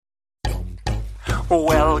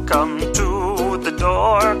Welcome to the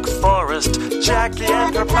Dork Forest. Jackie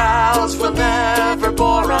and her pals will never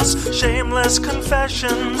bore us. Shameless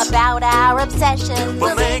confessions about our obsession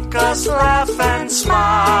will make us laugh and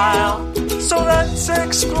smile. So let's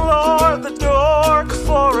explore the Dork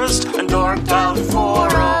Forest and dork out for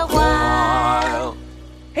a while.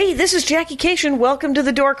 Hey, this is Jackie Cation. Welcome to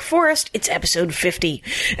the Dork Forest. It's episode 50.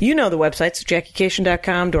 You know the websites,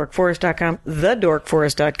 JackieCation.com, DorkForest.com,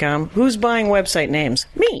 TheDorkForest.com. Who's buying website names?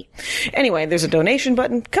 Me. Anyway, there's a donation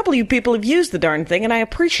button. A couple of you people have used the darn thing, and I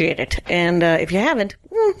appreciate it. And if you haven't,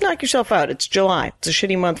 knock yourself out. It's July. It's a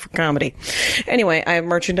shitty month for comedy. Anyway, I have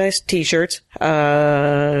merchandise, t-shirts,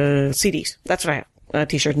 CDs. That's what I have.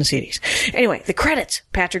 T-shirts and CDs. Anyway, the credits.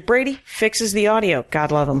 Patrick Brady fixes the audio. God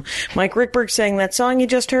love him. Mike Rickberg sang that song you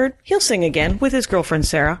just heard. He'll sing again with his girlfriend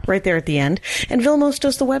Sarah right there at the end. And Vilmos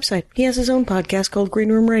does the website. He has his own podcast called Green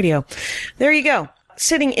Room Radio. There you go.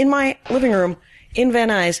 Sitting in my living room in Van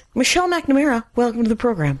Nuys, Michelle McNamara. Welcome to the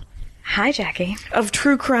program. Hi, Jackie. Of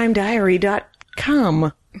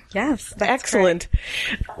TrueCrimeDiary.com. Yes, that's excellent.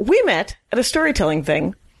 Great. We met at a storytelling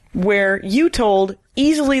thing where you told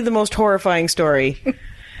easily the most horrifying story.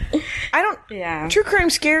 True crime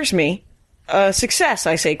scares me. Success,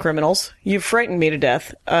 I say, criminals. You've frightened me to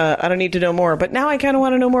death. I don't need to know more. But now I kind of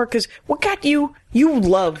want to know more because what got you? You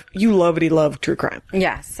love true crime.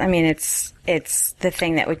 Yes, I mean it's the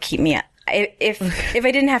thing that would keep me up. If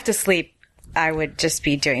I didn't have to sleep, I would just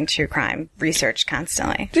be doing true crime research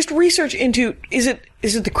constantly. Just research into, is it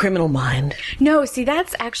the criminal mind? No, see,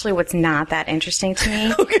 that's actually what's not that interesting to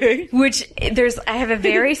me. Okay. I have a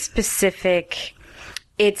very specific,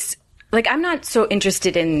 it's, like, I'm not so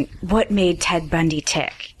interested in what made Ted Bundy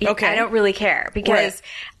tick. Okay. I don't really care because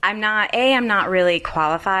I'm not really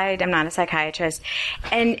qualified. I'm not a psychiatrist.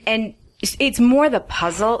 And it's more the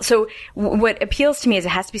puzzle. So what appeals to me is it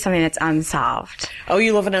has to be something that's unsolved. Oh,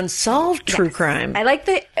 you love an unsolved true crime. I like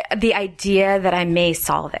the idea that I may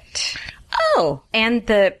solve it. Oh. And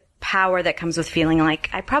the power that comes with feeling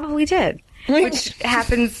like I probably did. Which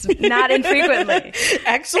happens not infrequently.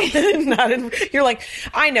 Excellent. You're like,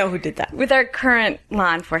 I know who did that. With our current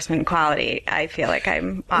law enforcement quality, I feel like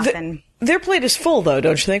I'm often... Their plate is full, though,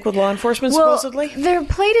 don't you think, with law enforcement, supposedly? Their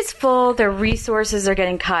plate is full. Their resources are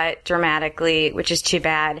getting cut dramatically, which is too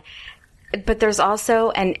bad. But there's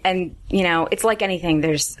also, and you know, it's like anything.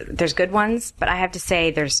 There's good ones, but I have to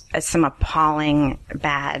say there's some appalling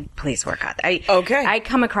bad police work out there. I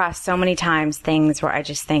come across so many times things where I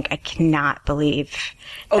just think I cannot believe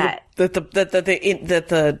that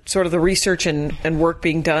the sort of the research and work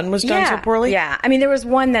being done was done so poorly. Yeah, I mean, there was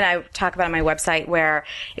one that I talk about on my website where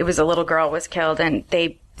it was a little girl was killed, and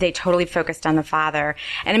they totally focused on the father.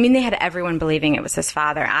 And I mean, they had everyone believing it was his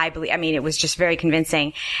father. I mean, it was just very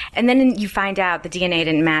convincing. And then you find out the DNA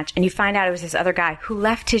didn't match, and you find out it was this other guy who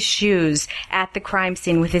left his shoes at the crime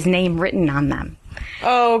scene with his name written on them.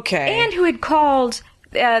 Okay. And who had called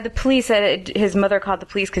the police. His mother called the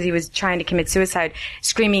police because he was trying to commit suicide,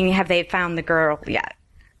 screaming, "Have they found the girl yet?"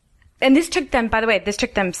 And this took them, by the way,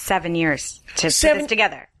 7 years to put this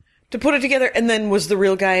together. To put it together, and then was the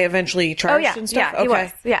real guy eventually charged and stuff? Yeah, he was.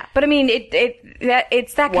 Yeah, but I mean,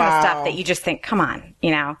 it's that kind of stuff that you just think, come on,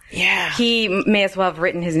 you know? Yeah. He may as well have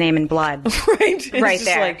written his name in blood. Right. Right it's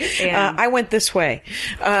there. Just like, I went this way.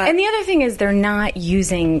 And the other thing is they're not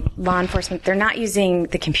using law enforcement. They're not using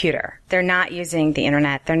the computer. They're not using the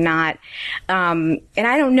internet. They're not, and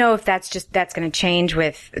I don't know if that's going to change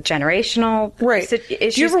with generational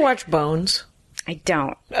issues. Do you ever watch Bones? I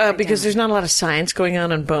don't. Because there's not a lot of science going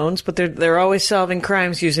on Bones, but they're always solving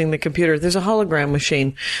crimes using the computer. There's a hologram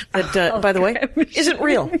machine that, by the way, isn't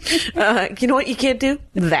real. You know what you can't do?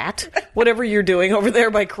 That. Whatever you're doing over there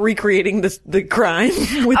by recreating the crime with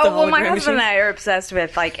the hologram well, my husband machine. and I are obsessed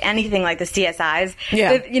with, like, anything like the CSIs.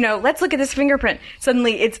 Yeah. You know, let's look at this fingerprint.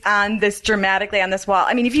 Suddenly it's on this dramatically on this wall.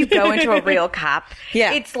 I mean, if you go into a real cop,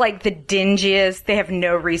 it's like the dingiest. They have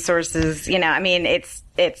no resources. You know, I mean, it's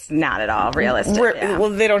not at all realistic. Well,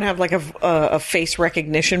 they don't have like a face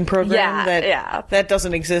recognition program that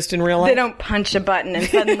doesn't exist in real life. They don't punch a button and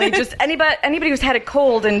suddenly just anybody who's had a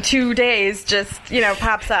cold in 2 days just, you know,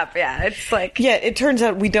 pops up. Yeah, it's like it turns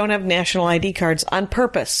out we don't have national ID cards on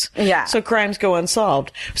purpose. Yeah, so crimes go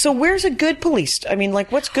unsolved. So where's a good police? I mean,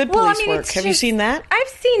 like, what's good police work? Have you seen that? I've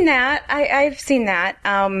seen that. I've seen that.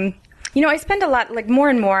 You know, I spend a lot, like, more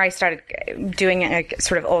and more I started doing a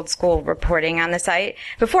sort of old school reporting on the site.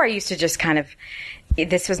 Before I used to just kind of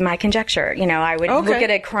this was my conjecture. I would look at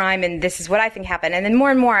a crime and this is what I think happened. And then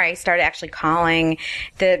more and more I started actually calling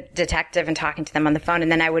the detective and talking to them on the phone.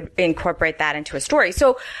 And then I would incorporate that into a story.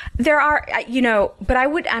 So there are, but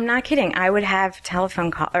I'm not kidding. I would have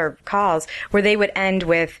telephone calls where they would end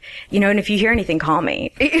with, and if you hear anything, call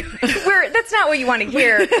me. That's not what you want to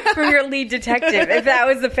hear from your lead detective if that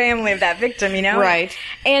was the family of that victim, Right.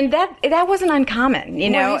 And that wasn't uncommon,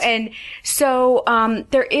 Right. And so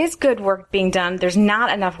there is good work being done. There's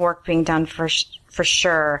not enough work being done for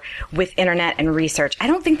sure with internet and research. I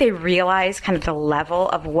don't think they realize kind of the level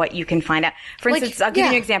of what you can find out. For instance, I'll give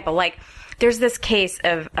you an example. There's this case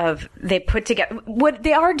of they put together what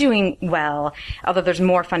they are doing well, although there's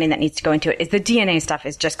more funding that needs to go into it, is the DNA stuff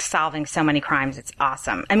is just solving so many crimes. It's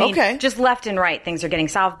awesome. I mean, just left and right things are getting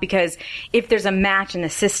solved because if there's a match in the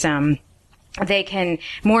system, they can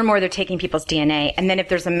more and more they're taking people's DNA, and then if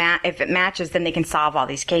there's if it matches, then they can solve all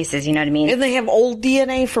these cases. You know what I mean? And they have old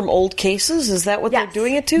DNA from old cases. Is that what they're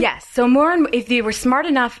doing it to? Yes. So if they were smart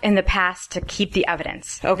enough in the past to keep the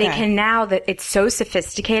evidence, they can now that it's so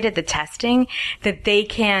sophisticated, the testing, that they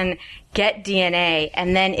can get DNA,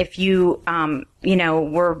 and then if you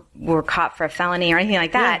were caught for a felony or anything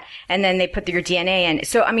like that, and then they put your DNA in.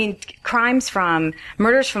 So, I mean, murders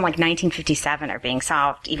from 1957 are being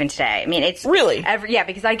solved even today. I mean, it's really,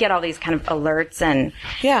 because I get all these kind of alerts and,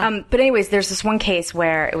 but anyways, there's this one case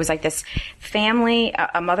where it was like this family,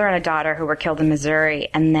 a mother and a daughter who were killed in Missouri,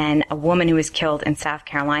 and then a woman who was killed in South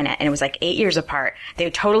Carolina, and it was 8 years apart.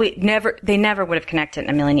 They never would have connected in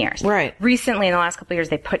a million years. Right. Recently, in the last couple of years,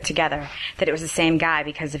 they put together that it was the same guy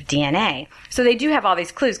because of DNA. So they do have all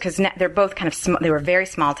these clues because they're both kind of they were very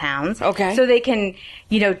small towns. Okay. So they can,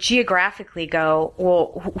 geographically go,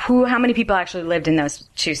 well, how many people actually lived in those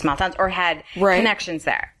two small towns or had connections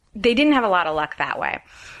there? They didn't have a lot of luck that way.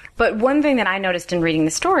 But one thing that I noticed in reading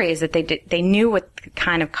the story is that they knew what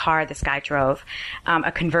kind of car this guy drove,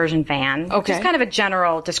 a conversion van, which is kind of a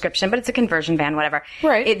general description, but it's a conversion van, whatever.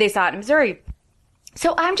 Right. They saw it in Missouri.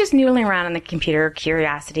 So I'm just noodling around on the computer.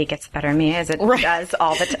 Curiosity gets the better of me, as it does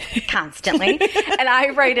all the constantly. And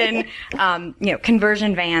I write in,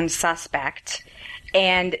 conversion van suspect,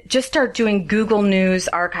 and just start doing Google News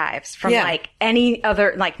archives from any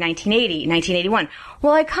other, 1980, 1981.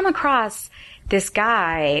 Well, I come across this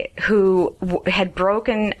guy who had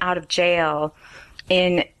broken out of jail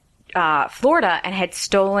in Florida and had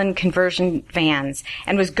stolen conversion vans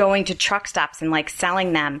and was going to truck stops and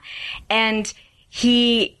selling them, and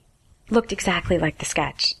he looked exactly like the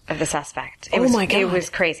sketch of the suspect. My God. It was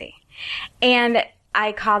crazy. And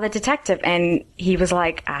I called the detective, and he was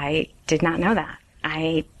like, I did not know that.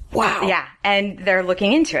 Wow. Yeah. And they're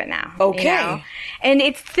looking into it now. Okay. And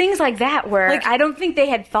it's things like that where I don't think they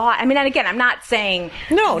had thought. I mean, and again, I'm not saying.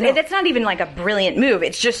 No. That's not even a brilliant move.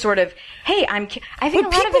 It's just sort of, hey, I think a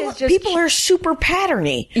lot of it is just. People are super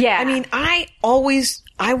patterny. Yeah. I mean, I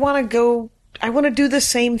want to do the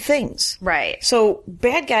same things. Right. So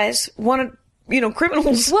bad guys want to,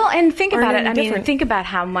 criminals. Well, and think about it. I different. mean, think about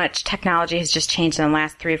how much technology has just changed in the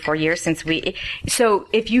last 3 or 4 years so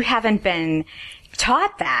if you haven't been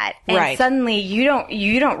taught that, and suddenly you're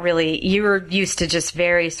used to just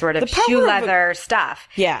very sort of shoe leather stuff.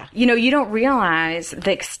 Yeah. You don't realize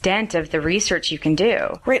the extent of the research you can do.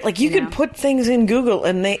 Right. You can put things in Google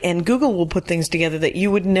and Google will put things together that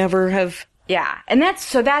you would never have. Yeah. And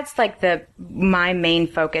that's my main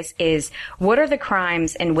focus is what are the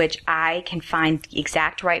crimes in which I can find the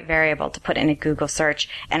exact right variable to put in a Google search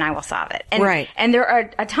and I will solve it. And, and there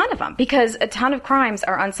are a ton of them because a ton of crimes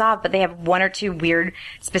are unsolved, but they have one or two weird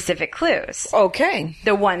specific clues. Okay.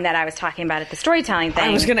 The one that I was talking about at the storytelling thing. I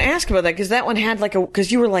was going to ask about that because that one had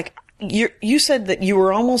because you were you said that you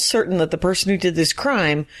were almost certain that the person who did this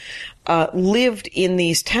crime lived in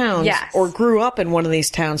these towns or grew up in one of these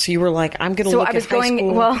towns. So you were like, I'm going to look at high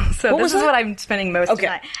school. This is what I'm spending most of the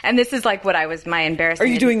night. And this is what I was, my embarrassment.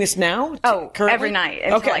 Are you doing this now? Currently? Every night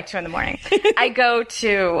until 2 a.m. I go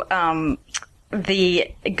to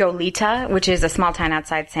the Goleta, which is a small town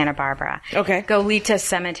outside Santa Barbara. Okay. Goleta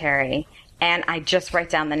Cemetery. And I just write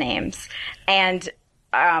down the names. And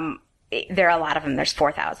there are a lot of them. There's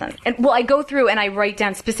 4,000. And I go through and I write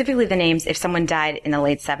down specifically the names if someone died in the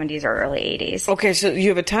late 70s or early 80s. Okay, so you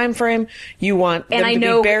have a time frame. You want them to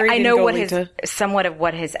be buried in Goleta. Somewhat of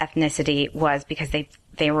what his ethnicity was because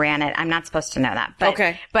they ran it. I'm not supposed to know that. But,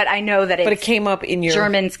 but I know that it came up in your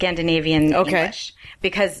German, Scandinavian, English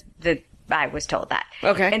because I was told that.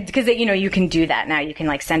 Okay. And because, you can do that now. You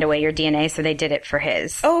can, send away your DNA, so they did it for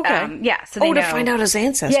his. Oh, okay. So they know. To find out his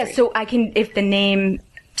ancestry. Yeah, so I can, if the name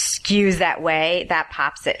skews that way, that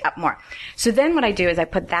pops it up more. So then what I do is I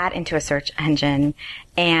put that into a search engine,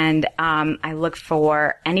 and I look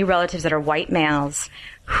for any relatives that are white males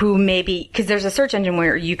who maybe, because there's a search engine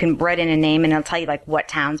where you can write in a name and it'll tell you like what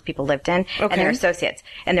towns people lived in and their associates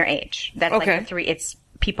and their age. That's like the three, it's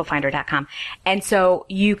peoplefinder.com. And so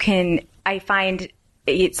I find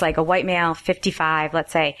it's like a white male, 55,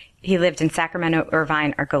 let's say he lived in Sacramento,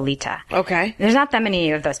 Irvine, or Goleta. Okay. There's not that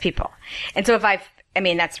many of those people. And so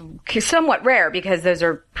that's somewhat rare because those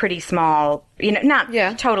are pretty small, not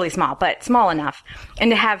totally small, but small enough.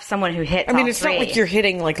 And to have someone who hits all it's three. not like you're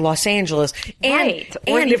hitting like Los Angeles. Right.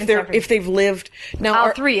 And if they've lived now.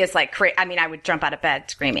 All three is like crazy. I would jump out of bed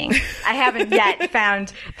screaming. I haven't yet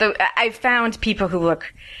found I've found people who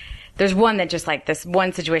look. There's one that just like this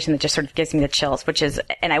one situation that just sort of gives me the chills, which is,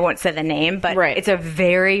 and I won't say the name, but it's a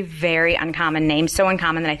very, very uncommon name. So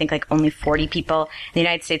uncommon that I think like only 40 people in the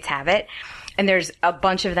United States have it. And there's a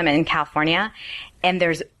bunch of them in California. And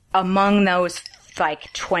there's among those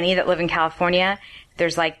like 20 that live in California,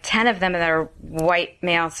 there's like 10 of them that are white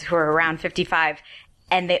males who are around 55.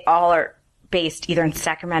 And they all are based either in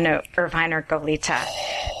Sacramento, Irvine, or Goleta.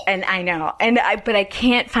 And I know. But I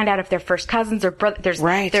can't find out if they're first cousins or brothers.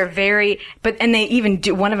 They're very, and they even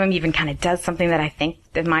do, one of them even kind of does something that I think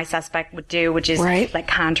that my suspect would do, which is like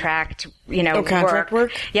contract, contract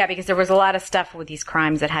work. Yeah, because there was a lot of stuff with these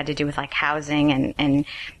crimes that had to do with like housing and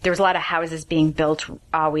there was a lot of houses being built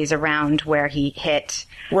always around where he hit.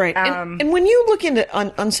 Right. And when you look into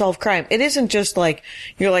unsolved crime, it isn't just like,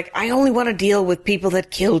 you're like, I only want to deal with people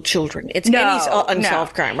that kill children. It's any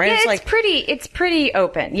unsolved crime, right? Yeah, it's pretty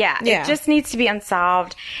open. Yeah. It just needs to be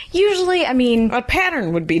unsolved. Usually, a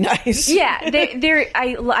pattern would be nice. Yeah.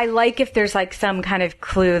 I like if there's like some kind of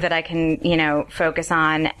clue that I can, focus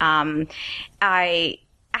on. I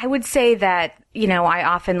would say that, I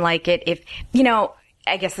often like it if,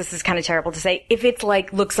 I guess this is kind of terrible to say. If it's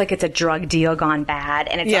like, looks like it's a drug deal gone bad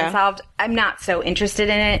and it's unsolved, I'm not so interested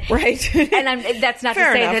in it. Right. And that's not to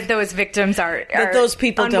say that those victims are that those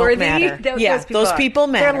people unworthy. Don't matter. Those people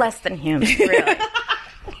matter. They're less than human, really.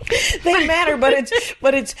 They matter, but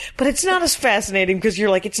it's not as fascinating because you're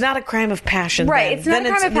like, it's not a crime of passion. Right. Then. It's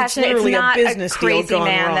not a crime of passion. It's not a crazy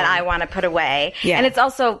man that I want to put away. Yeah. And it's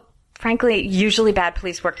also, frankly, usually bad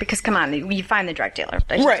police work because, come on, you find the drug dealer.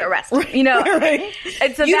 They just arrest him. Right.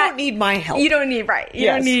 And so you don't need my help. You don't need, You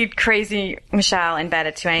don't need crazy Michelle in bed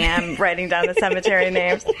at 2 a.m. writing down the cemetery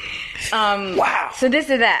names. Wow. So this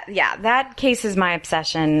is that. Yeah, that case is my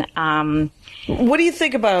obsession. What do you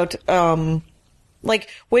think about... like,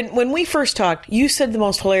 when we first talked, you said the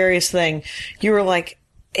most hilarious thing. You were like,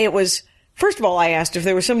 it was... First of all, I asked if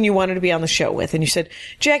there was someone you wanted to be on the show with, and you said,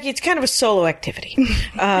 Jackie, it's kind of a solo activity.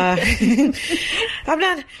 I'm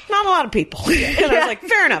not a lot of people. And I was like,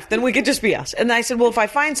 fair enough, then we could just be us. And I said, well, if I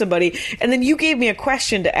find somebody, and then you gave me a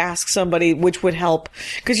question to ask somebody which would help,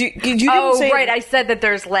 because you didn't say... I said that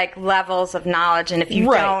there's like levels of knowledge, and if you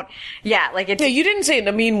don't... Yeah, like it's... Yeah, you didn't say it in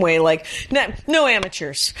a mean way, like, no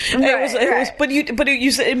amateurs. But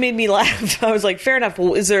you said, it made me laugh. I was like, fair enough.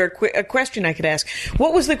 Well, is there a question I could ask?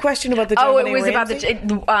 What was the question about the it was about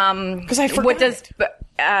because I forgot. What does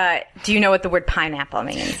do you know what the word pineapple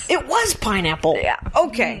means? It was pineapple. Yeah.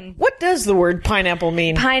 Okay. What does the word pineapple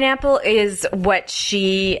mean? Pineapple is what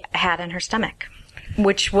she had in her stomach,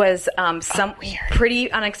 which was pretty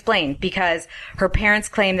unexplained because her parents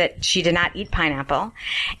claimed that she did not eat pineapple,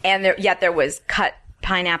 and yet there was cut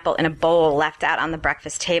pineapple in a bowl left out on the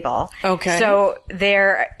breakfast table. Okay. So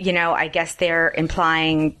they're, I guess they're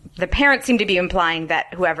implying, the parents seem to be implying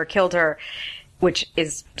that whoever killed her, which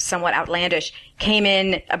is somewhat outlandish, came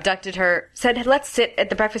in, abducted her, said, let's sit at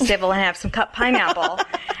the breakfast table and have some cut pineapple.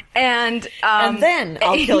 And then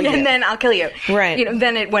I'll kill you. And then I'll kill you. Right.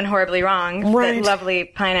 Then it went horribly wrong. Right. That lovely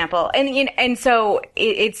pineapple. And so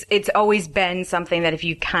it's always been something that if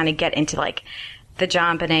you kind of get into like the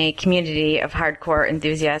John Bonet community of hardcore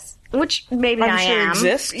enthusiasts, which maybe I'm I sure am.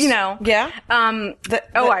 Exists. Yeah.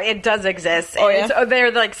 It does exist. Oh, yeah?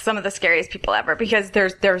 They're like some of the scariest people ever because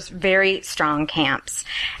there's very strong camps.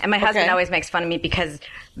 And my husband always makes fun of me because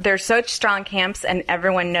there's such strong camps and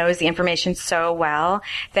everyone knows the information so well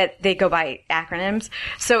that they go by acronyms.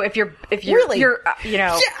 So if you're really?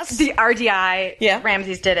 Yes! The RDI,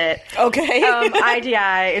 Ramses did it. Okay.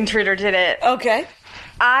 IDI, Intruder did it. Okay.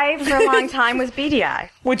 I, for a long time, was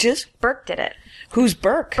BDI. Which is? Burke did it. Who's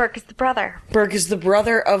Burke? Burke is the brother. Burke is the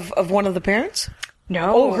brother of one of the parents?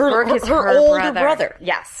 No. Oh, Burke is her older brother.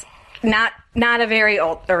 Yes. Not not a very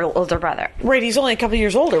older brother. Right, he's only a couple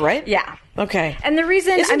years older, right? Yeah. Okay. And the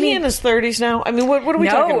reason, Isn't he in his 30s now? I mean, what are we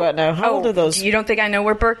talking about now? How old are those? You don't think I know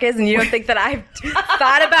where Burke is? And you don't think that I've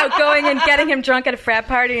thought about going and getting him drunk at a frat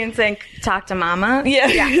party and saying, talk to mama?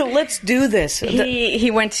 Yeah. Let's do this. He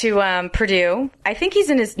went to Purdue. I think he's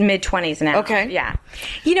in his mid-20s now. Okay. Yeah.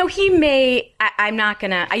 You know, he may... I'm not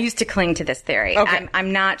going to... I used to cling to this theory. Okay.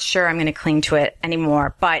 I'm not sure I'm going to cling to it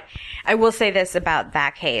anymore. But I will say this about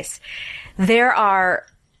that case. They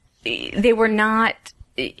were not...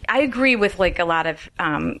 I agree with like a lot of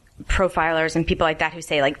profilers and people like that who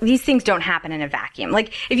say like these things don't happen in a vacuum.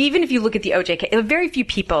 Like even if you look at the OJ case, very few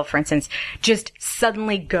people, for instance, just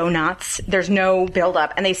suddenly go nuts. There's no build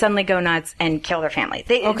up, and they suddenly go nuts and kill their family.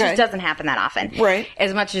 It just doesn't happen that often, right?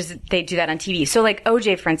 As much as they do that on TV. So like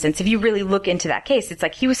OJ, for instance, if you really look into that case, it's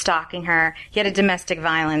like he was stalking her. He had a domestic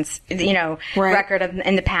violence, record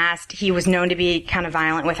in the past. He was known to be kind of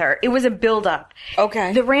violent with her. It was a build up.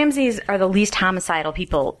 Okay. The Ramseys are the least homicidal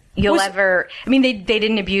people ever. I mean, they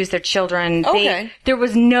didn't abuse their children. Okay. There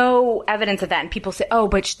was no evidence of that. And people say, oh,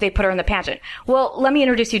 but they put her in the pageant. Well, let me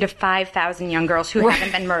introduce you to 5,000 young girls who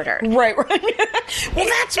haven't been murdered. Right. Well,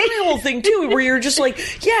 that's my whole thing, too, where you're just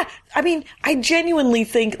like, yeah, I mean, I genuinely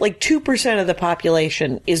think like 2% of the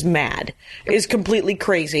population is mad, is completely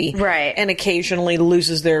crazy. Right. And occasionally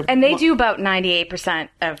loses their... And they do about 98%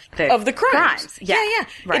 of the crimes. Yeah.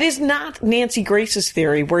 Right. It is not Nancy Grace's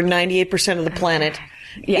theory where 98% of the planet...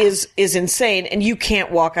 is insane, and you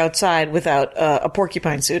can't walk outside without a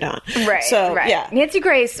porcupine suit on. Right. So, right. yeah. Nancy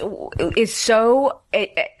Grace is so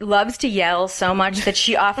loves to yell so much that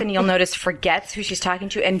she often, you'll notice, forgets who she's talking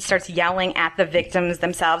to and starts yelling at the victims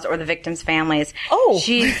themselves or the victims' families. Oh,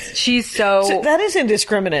 she's so that is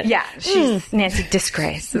indiscriminate. Yeah, she's Nancy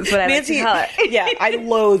Disgrace. Is what I like to call her. Yeah, I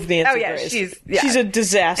loathe Nancy Grace. She's a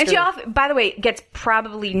disaster. And she often, by the way, gets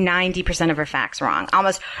probably 90% of her facts wrong.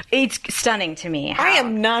 Almost, it's stunning to me. I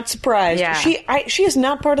am not surprised. Yeah. She is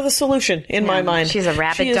not part of the solution in my mind. She's a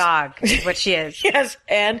rabid dog. Is what she is. Yes,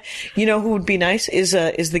 and you know who would be nice is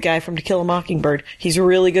the guy from To Kill a Mockingbird. He's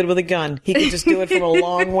really good with a gun. He could just do it from a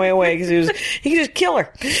long way away because he could just kill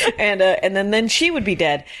her, and then she would be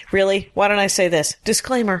dead. Really? Why don't I say this?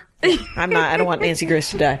 Disclaimer. I don't want Nancy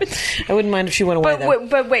Grace to die. I wouldn't mind if she went away, though.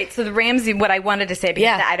 But wait, so the Ramsey, what I wanted to say,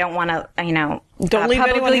 because I don't want to, don't leave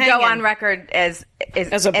publicly anyone go hanging. on record as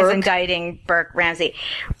indicting Burke Ramsey.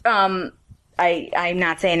 I'm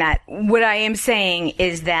not saying that. What I am saying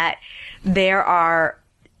is that there are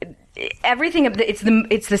everything.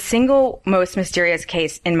 It's the single most mysterious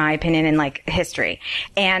case, in my opinion, in like history,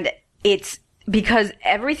 and it's because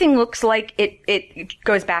everything looks like it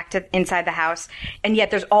goes back to inside the house, and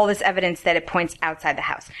yet there's all this evidence that it points outside the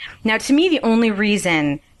house. Now, to me, the only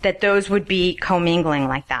reason that those would be commingling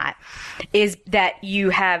like that is that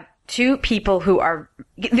you have two people who are...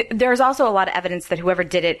 There's also a lot of evidence that whoever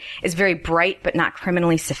did it is very bright but not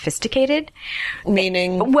criminally sophisticated.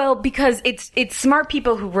 Meaning? Well, because it's smart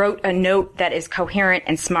people who wrote a note that is coherent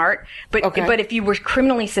and smart, but if you were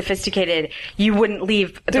criminally sophisticated, you wouldn't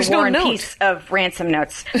leave the War and Peace of ransom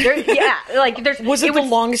notes. Was it the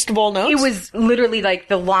longest of all notes? It was literally like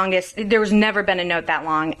the longest. There was never been a note that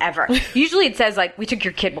long ever. Usually it says like, we took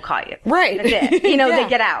your kid, we'll call you. Right. That's it. They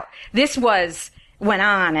get out. This went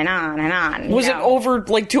on and on and on. Was it over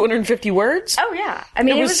like 250 words? Oh yeah. I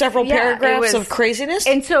mean, it was several paragraphs of craziness.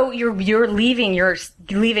 And so you're leaving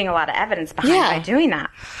a lot of evidence behind by doing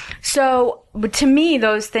that. So, but to me,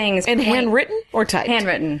 those things. And handwritten or typed?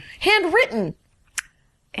 Handwritten. Handwritten.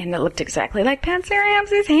 And it looked exactly like Patsy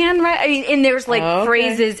Ramsey's handwriting. I mean, and there's like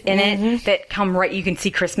phrases in it that come right. You can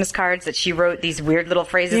see Christmas cards that she wrote, these weird little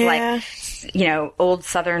phrases like, old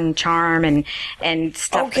Southern charm and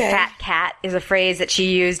stuff. Okay. Fat cat is a phrase that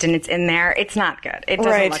she used, and it's in there. It's not good. It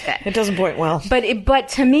doesn't look good. It doesn't point well. But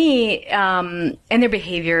to me, and their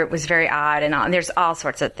behavior was very odd, and there's all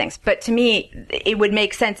sorts of things. But to me, it would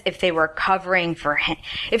make sense if they were covering for him.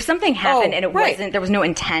 If something happened and it wasn't, there was no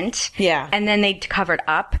intent. Yeah. And then they covered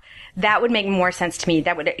up. That would make more sense to me.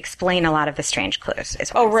 That would explain a lot of the strange clues.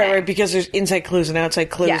 Right, because there's inside clues and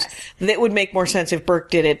outside clues. Yes. That would make more sense if Burke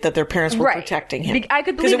did it, that their parents were protecting him. I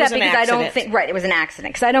could believe that because I don't think... Right, it was an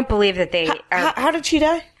accident. Because I don't believe that they... How did she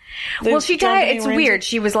die? She died. It's weird.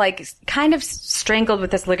 She was like kind of strangled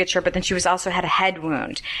with this ligature, but then she also had a head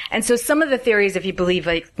wound. And so some of the theories, if you believe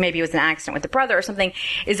like maybe it was an accident with the brother or something,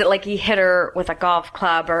 is that like he hit her with a golf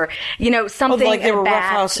club or something like they were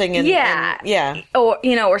bad. roughhousing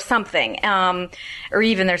or something. Or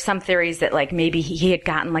even there's some theories that like maybe he had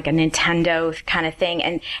gotten like a Nintendo kind of thing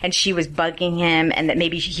and she was bugging him and that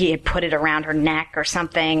maybe he had put it around her neck or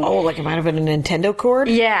something. Oh, like it might have been a Nintendo cord?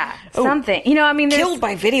 Yeah, something. Killed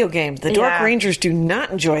by video video game. The Dork Yeah. Rangers do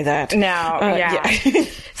not enjoy that. No, yeah.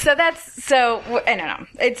 So I don't know.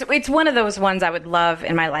 It's one of those ones I would love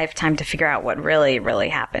in my lifetime to figure out what really, really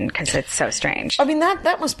happened, because it's so strange. I mean,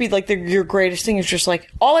 that must be like your greatest thing, is just like,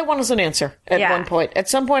 all I want is an answer at one point. At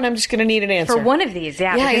some point, I'm just going to need an answer. For one of these,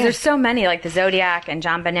 because there's so many, like the Zodiac and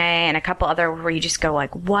John Bonet and a couple other where you just go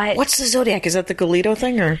like, what? What's the Zodiac? Is that the Golito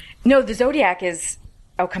thing, or? No, the Zodiac is...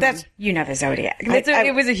 Oh, come on. You know the Zodiac.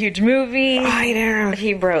 It was a huge movie. I know.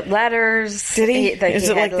 He wrote letters. Did he? Is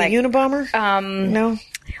it like the Unabomber? No.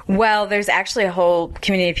 Well, there's actually a whole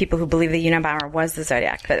community of people who believe the Unabomber was the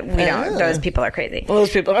Zodiac, but we don't. Those people are crazy. Well,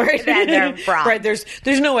 those people are crazy. They're wrong. Right. There's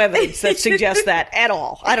no evidence that suggests that at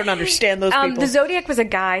all. I don't understand those people. The Zodiac was a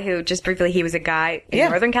guy who, just briefly, he was a guy in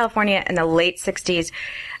Northern California in the late 60s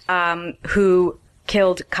who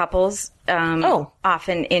killed couples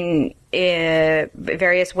often in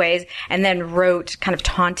various ways, and then wrote kind of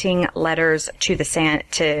taunting letters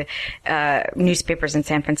to newspapers in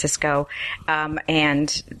San Francisco,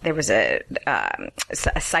 and there was a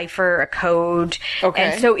cipher, a code,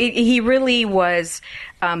 and so he really was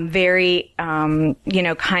very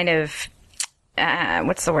kind of.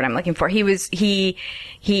 What's the word I'm looking for? He,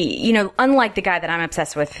 unlike the guy that I'm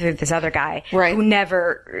obsessed with, this other guy, who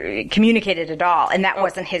never communicated at all, and that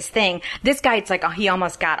wasn't his thing. This guy, it's like, he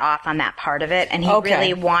almost got off on that part of it, and he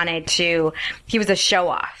really wanted to, he was a show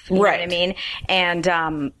off. You know what I mean?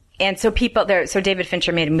 And so so David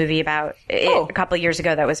Fincher made a movie about it a couple of years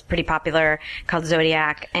ago that was pretty popular, called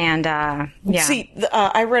Zodiac, and See,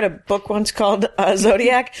 I read a book once called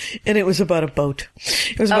Zodiac, and it was about a boat.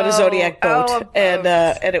 It was about a Zodiac boat, and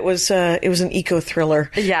it was an eco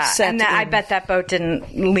thriller. Yeah, I bet that boat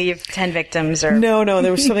didn't leave 10 victims or no,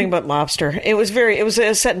 there was something about lobster. It was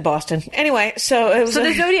set in Boston. Anyway, so it was. So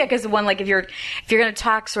the Zodiac is the one, like, if you're going to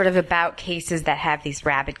talk sort of about cases that have these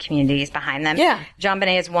rabid communities behind them. Yeah, John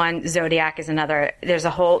Bonet is one. Zodiac is another.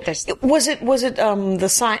 Was it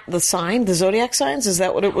the Zodiac signs? Is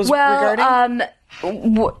that what it was regarding?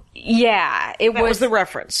 Yeah, it was the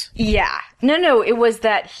reference. Yeah, no, it was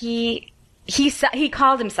that he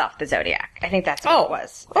called himself the Zodiac. I think that's what it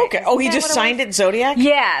was. Okay. He just signed it Zodiac?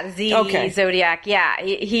 Yeah, Zodiac. Yeah,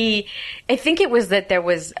 I think it was that there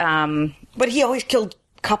was. But he always killed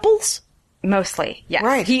couples? Mostly, yes.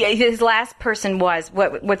 Right. His last person was,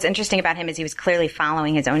 what's interesting about him is he was clearly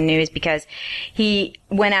following his own news, because he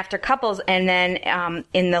went after couples, and then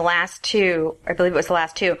in the last two, I believe it was the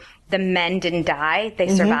last two, the men didn't die, they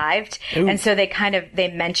survived. Ooh. And so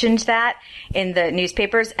they mentioned that in the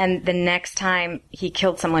newspapers, and the next time he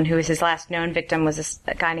killed someone who was his last known victim was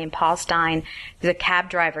a guy named Paul Stein, who's a cab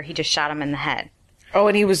driver. He just shot him in the head. Oh,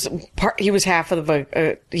 and he was half of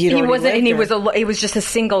the. He was just a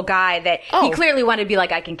single guy that he clearly wanted to be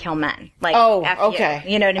like, I can kill men. Like, okay.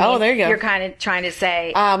 You know what I mean? Oh, there you go. You're kind of trying to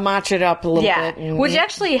say, match it up a little bit. Mm-hmm. Which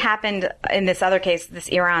actually happened in this other case, this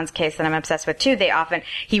Iran's case that I'm obsessed with too.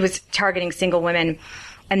 He was targeting single women.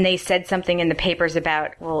 And they said something in the papers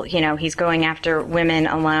about, he's going after women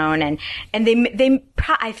alone, and they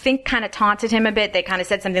I think kind of taunted him a bit. They kind of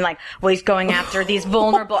said something like, well, he's going after these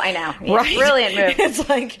vulnerable. I know, right? Brilliant move. It's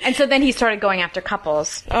like, and so then he started going after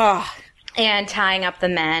couples. And tying up the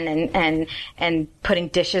men and putting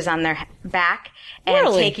dishes on their back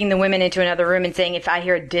and taking the women into another room and saying, if I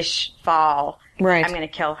hear a dish fall, I'm going to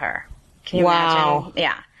kill her. Can you imagine?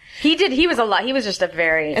 Yeah, he did. He was a lot. He was just a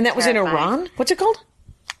very and that was terrifying. In Iran. What's it called?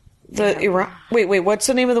 Iran. Wait. What's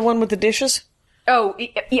the name of the one with the dishes?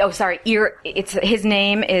 Sorry. It's his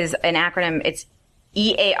name is an acronym. It's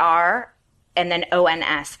EAR and then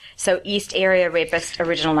ONS. So East Area Rapist,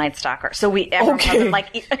 Original Night Stalker. So everyone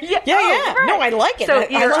like Right. No, I like it. So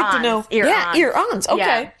I like to know. Ear-ons.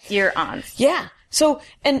 Okay. Ear-ons. Yeah. So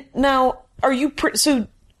and now are you? So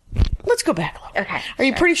let's go back a little. Okay. Are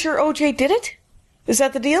you pretty sure OJ did it? Is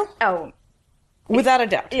that the deal? Oh. Without a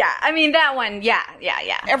doubt. Yeah, I mean, that one, yeah.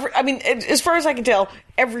 As far as I can tell,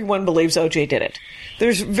 everyone believes OJ did it.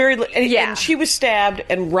 There's and she was stabbed,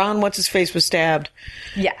 and Ron What's-His-Face was stabbed.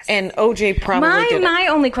 Yes. And OJ probably did it. My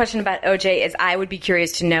only question about OJ is I would be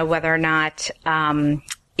curious to know whether or not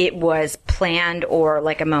it was planned or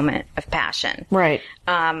like a moment of passion. Right.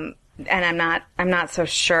 And I'm not so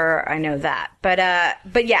sure I know that. But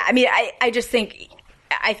yeah, I mean,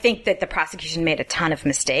 I think that the prosecution made a ton of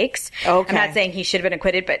mistakes. Okay. I'm not saying he should have been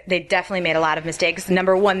acquitted, but they definitely made a lot of mistakes.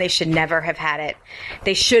 Number one, they should never have had it.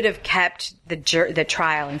 They should have kept the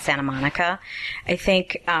trial in Santa Monica. I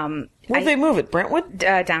think. Where'd they move it? Brentwood?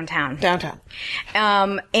 Downtown. Downtown.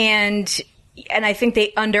 And and I think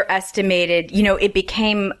they underestimated, it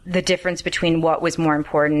became the difference between what was more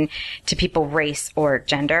important to people, race or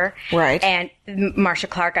gender. Right. And Marcia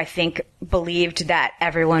Clark, I think, believed that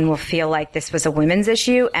everyone will feel like this was a women's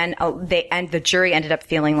issue, and the jury ended up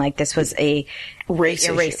feeling like this was a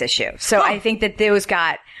race issue. So I think that those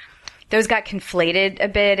got conflated a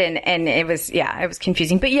bit, and it was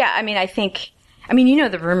confusing. But yeah, I mean,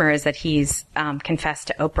 the rumor is that he's confessed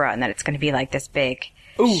to Oprah and that it's going to be like this big.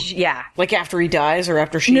 Ooh. Yeah. Like after he dies or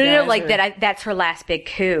after she dies? No, like that's her last big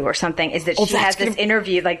coup or something, is that she has this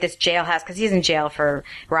interview, like this jailhouse, because he's in jail for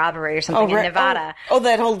robbery or something in Nevada. Oh,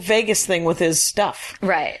 that whole Vegas thing with his stuff.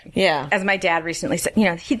 Right. Yeah. As my dad recently said,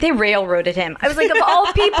 they railroaded him. I was like, of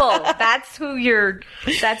all people, that's your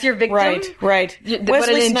victim? Right.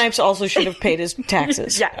 Wesley Snipes also should have paid his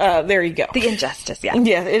taxes. Yeah. There you go. The injustice, yeah.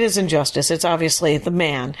 Yeah, it is injustice. It's obviously the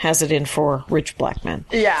man has it in for rich black men.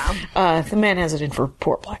 Yeah. The man has it in for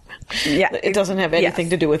poor black men. Yeah. It doesn't have anything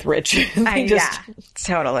to do with rich. Yeah,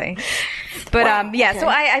 totally. But, wow, okay. So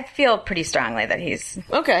I feel pretty strongly that he's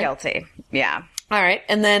guilty. Yeah. All right.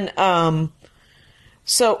 And then,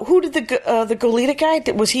 so who did the Goleta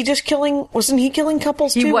guy, was he just wasn't he killing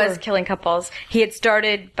couples too? He was killing couples. He had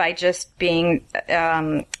started by just being,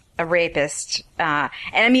 a rapist. And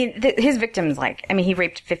I mean, his victims, he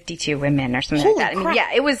raped 52 women or something like that. Crap. Yeah,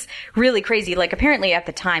 it was really crazy. Like, apparently at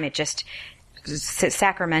the time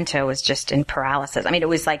Sacramento was just in paralysis. I mean, it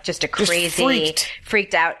was like just a crazy,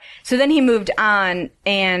 freaked out. So then he moved on,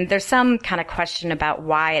 and there's some kind of question about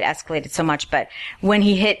why it escalated so much. But when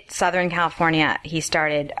he hit Southern California, he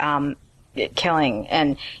started killing,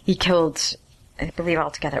 and he killed, I believe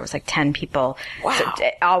altogether it was like 10 people. Wow. So,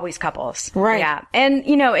 always couples. Right. Yeah. And,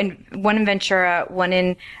 and one in Ventura, one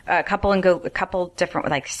in a couple different,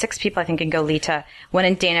 like 6 people, I think, in Goleta, one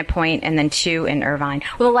in Dana Point, and then 2 in Irvine.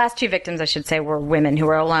 Well, the last 2 victims, I should say, were women who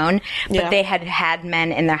were alone, but they had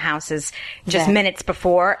men in their houses just minutes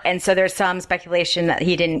before. And so there's some speculation that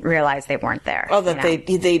he didn't realize they weren't there. Oh, that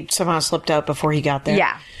they somehow slipped out before he got there.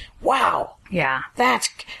 Yeah. Wow. Yeah.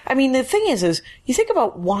 The thing is you think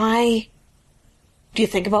about why. Do you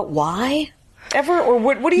think about why ever, or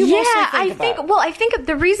what do you mostly think about? I think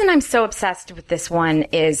the reason I'm so obsessed with this one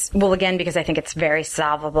is, again, because I think it's very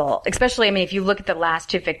solvable. Especially, if you look at the last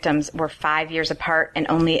 2 victims were 5 years apart and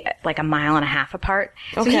only like a mile and a half apart.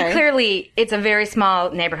 Okay. So it's a very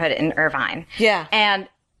small neighborhood in Irvine. Yeah. And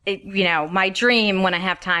my dream when I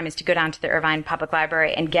have time is to go down to the Irvine Public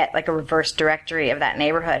Library and get like a reverse directory of that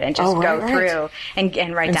neighborhood and just go through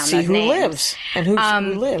and write down those names. See who lives and who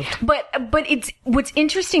lived. But what's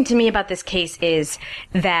interesting to me about this case is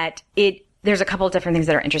that there's a couple of different things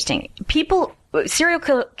that are interesting. Serial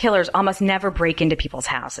killers almost never break into people's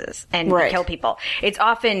houses and kill people. It's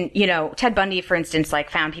often, Ted Bundy, for instance,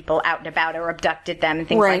 found people out and about or abducted them and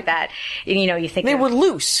things like that. You think they were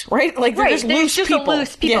loose, right? Like they're just loose people.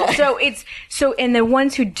 Loose people. Yeah. And the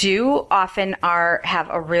ones who do often have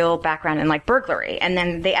a real background in burglary, and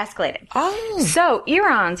then they escalate it. Oh. So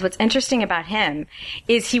Iran's, what's interesting about him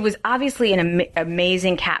is he was obviously an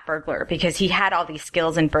amazing cat burglar because he had all these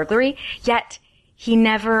skills in burglary, yet he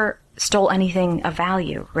never stole anything of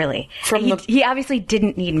value, really. He obviously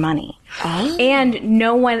didn't need money. Oh. And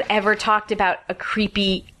no one ever talked about a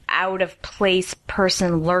creepy, out-of-place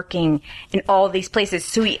person lurking in all these places.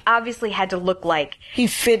 So he obviously had to look like... He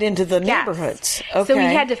fit into the neighborhoods. Okay. So he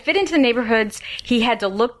had to fit into the neighborhoods. He had to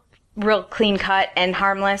look real clean-cut and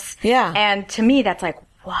harmless. Yeah. And to me, that's like,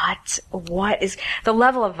 what is the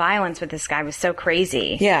level of violence with this guy was so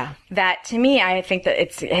crazy. Yeah. That to me, I think that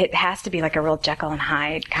it has to be like a real Jekyll and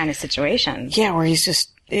Hyde kind of situation. Yeah, where he's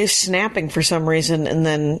snapping for some reason, and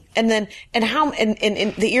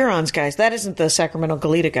the Iran's guys, that isn't the Sacramento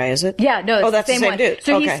Goleta guy, is it? Yeah, no, it's that's the same dude.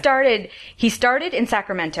 So okay. he started in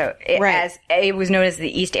Sacramento as it was known as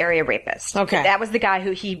the East Area Rapist. Okay. That was the guy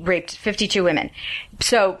who he raped 52 women.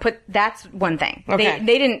 So that's one thing. Okay.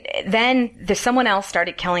 They didn't, then someone else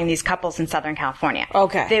started killing these couples in Southern California.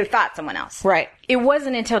 Okay. They thought someone else. Right. It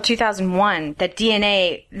wasn't until 2001 that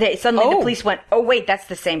suddenly the police went, oh wait, that's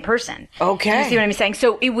the same person. Okay. You see what I'm saying?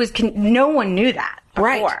 So it was, no one knew that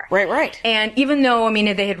before. Right. And even though,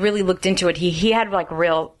 they had really looked into it, he had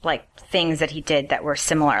real things that he did that were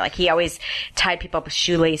similar. He always tied people up with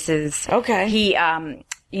shoelaces. Okay. He,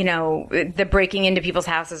 the breaking into people's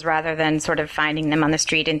houses rather than sort of finding them on the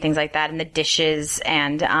street and things like that, and the dishes,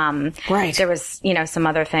 and there was some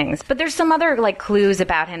other things. But there's some other clues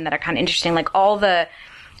about him that are kind of interesting, all the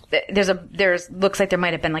looks like there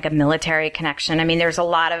might have been like a military connection. I mean, there's a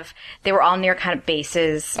lot of, they were all near kind of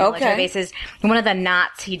bases, military bases. One of the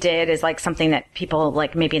knots he did is like something that people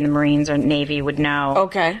like maybe in the Marines or Navy would know.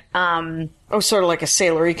 Okay. Sort of like a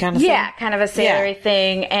sailory kind of thing? Yeah, kind of a sailory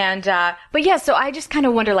thing. And, but yeah, so I just kind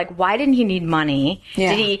of wonder, like, why didn't he need money?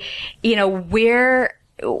 Yeah. Did he, he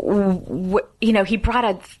brought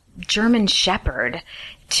a German Shepherd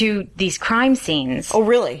to these crime scenes. Oh,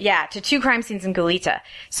 really? Yeah, to 2 crime scenes in Goleta.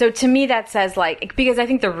 So to me that says like, because I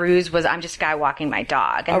think the ruse was I'm just a guy walking my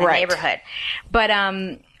dog in the neighborhood.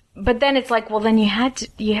 But then it's like, well, then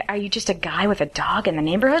are you just a guy with a dog in the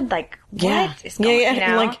neighborhood? Like, what is going on?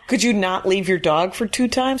 And like, could you not leave your dog for 2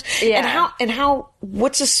 times? Yeah. And how,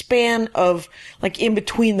 what's a span of, like, in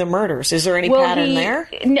between the murders? Is there any pattern there?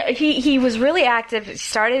 No, he was really active. He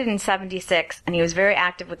started in 76, and he was very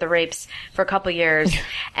active with the rapes for a couple years.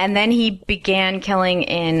 And then he began killing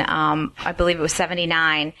in, I believe it was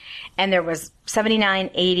 79. And there was 79,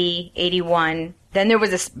 80, 81. Then there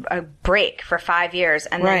was a break for 5 years,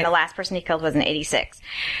 and then the last person he killed was in 86.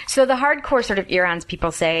 So the hardcore sort of Irans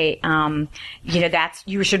people say,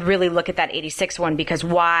 you should really look at that 86 one because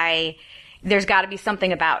there's got to be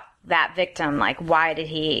something about that victim. Like, why did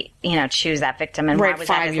he, choose that victim, and why was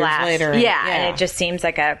that his last? 5 years later. Yeah, and it just seems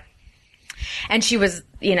like and she was,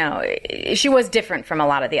 she was different from a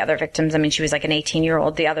lot of the other victims. I mean, she was like an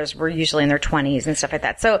 18-year-old. The others were usually in their 20s and stuff like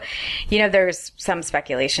that. So, there's some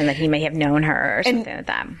speculation that he may have known her or something like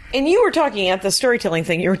that. And you were talking at the storytelling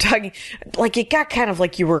thing, you were talking, like, it got kind of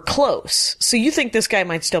like you were close. So you think this guy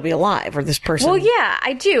might still be alive, or this person? Well, yeah,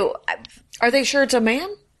 I do. Are they sure it's a man?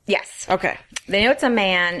 Yes. Okay. They know it's a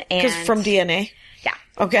man, and... Because from DNA? Yeah.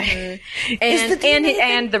 Okay. Mm-hmm.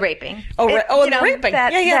 And the raping. Oh, right. The raping.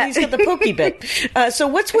 He's got the pokey bit. So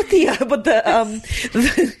what's with the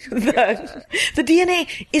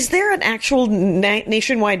DNA? Is there an actual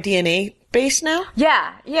nationwide DNA base now?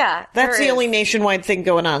 Yeah. That's the only nationwide thing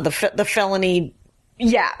going on. The felony.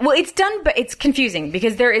 Yeah. Well, it's done, but it's confusing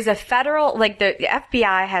because there is a federal, like the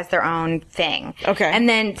FBI has their own thing. Okay. And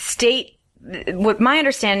then what my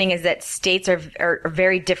understanding is that states are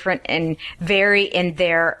very different and vary in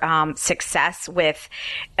their success with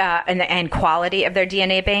and quality of their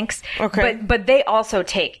DNA banks. Okay. But they also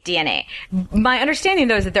take DNA. My understanding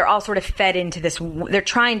though is that they're all sort of fed into this. They're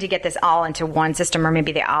trying to get this all into one system, or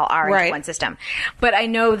maybe they all are into one system. But I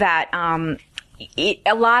know that a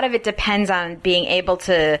lot of it depends on being able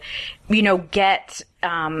to, get.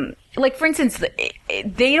 Like, for instance,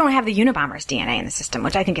 they don't have the Unabomber's DNA in the system,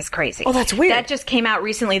 which I think is crazy. Oh, that's weird. That just came out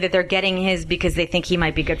recently that they're getting his because they think he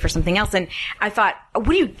might be good for something else. And I thought, what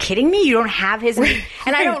are you kidding me? You don't have his?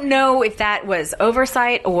 And I don't know if that was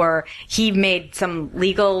oversight or he made some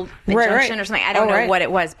legal injunction or something. I don't know what it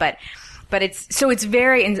was, but it's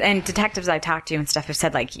very, and detectives I talked to and stuff have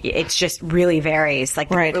said, like, it's just really varies, like,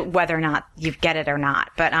 whether or not you get it or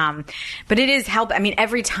not. But it is help. I mean,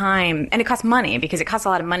 every time, and it costs money because it costs a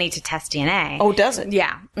lot of money to test DNA. Oh, does it?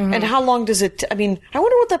 Yeah. Mm-hmm. And how long does it, I wonder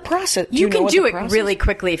what the process, you can do it really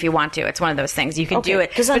quickly if you want to. It's one of those things. You can do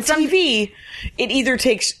it. Because on TV, it either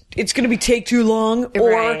it's going to take too long,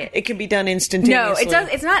 or it can be done instantaneously. No,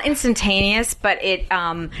 it's not instantaneous, but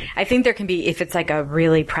I think there can be, if it's like a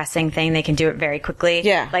really pressing thing, they can do it very quickly.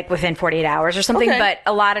 Yeah. Like within 48 hours or something. Okay. But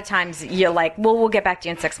a lot of times you're like, well, we'll get back to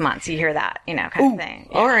you in 6 months. You hear that, kind of thing.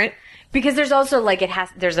 Yeah. All right. Because there's also like,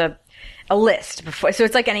 there's a list before. So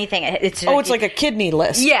it's like anything. It's like a kidney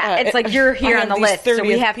list. Yeah. It's like you're here on the list. So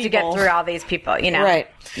we have to get through all these people, Right.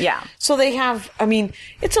 Yeah. So they have,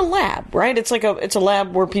 it's a lab, right? It's a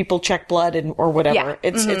lab where people check blood or whatever. Yeah.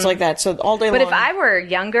 It's like that. So all day long. But if I were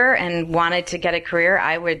younger and wanted to get a career,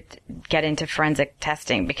 I would get into forensic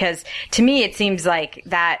testing because to me it seems like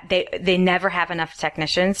that they never have enough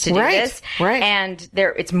technicians to do this. Right. And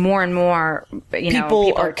it's more and more,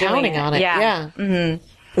 people are counting on it. Yeah.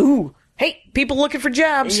 Mm-hmm. Ooh. Hey, people looking for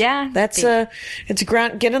jobs. Yeah. That's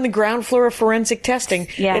get on the ground floor of forensic testing.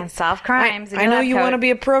 Yeah, solve crimes. I know you want to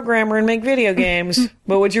be a programmer and make video games,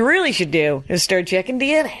 but what you really should do is start checking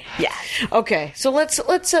DNA. Yeah. Okay, so let's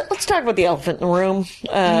talk about the elephant in the room.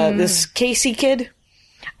 This Casey kid.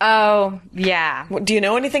 Oh, yeah. Do you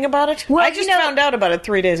know anything about it? Well, I just found out about it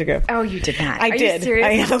 3 days ago. Oh, you did not. I did. You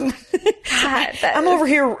serious? I am. God, I'm over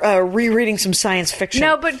here rereading some science fiction.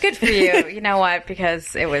 No, but good for you. You know what?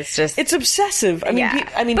 Because it was just... It's obsessive.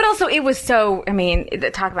 I mean... But also, it was so...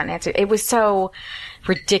 talk about Nancy. It was so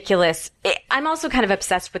ridiculous. I'm also kind of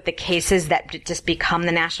obsessed with the cases that just become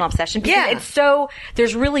the national obsession. Because it's so...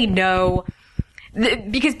 There's really no...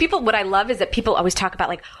 Because what I love is that people always talk about,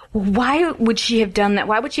 like, why would she have done that?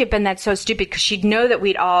 Why would she have been that so stupid? Because she'd know that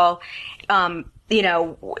we'd all,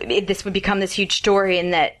 this would become this huge story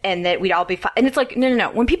and that we'd all be fine. And it's like,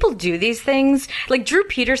 no. When people do these things, like Drew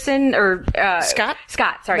Peterson or Scott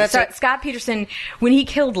Peterson, when he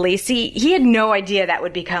killed Lacey, he had no idea that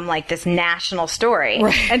would become like this national story.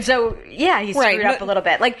 Right. And so, he screwed up a little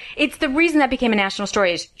bit. Like, it's the reason that became a national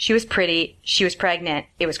story is she was pretty, she was pregnant,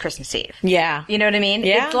 it was Christmas Eve. Yeah. You know what I mean?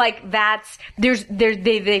 Yeah. It's like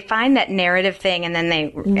they find that narrative thing and then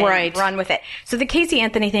they run with it. So the Casey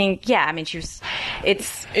Anthony thing,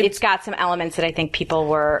 it's got some elements that I think people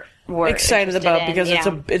were excited about because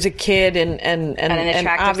it's a kid and an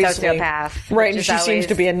attractive sociopath, right? And she seems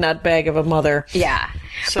to be a nutbag of a mother. Yeah,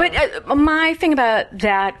 so. But my thing about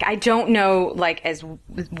that, I don't know like as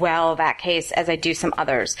well that case as I do some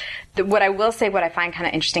others. What I will say, what I find kind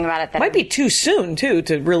of interesting about it, that might be too soon too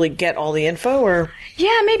to really get all the info, or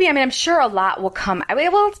maybe. I mean, I'm sure a lot will come.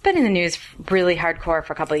 It's been in the news really hardcore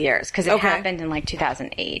for a couple of years because it happened in like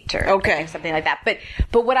 2008 or something like that.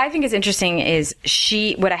 But what I think is interesting is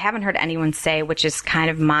what I haven't heard anyone say, which is kind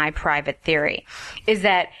of my private theory, is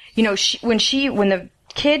that when the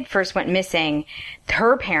kid first went missing,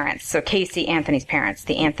 her parents, so Casey Anthony's parents,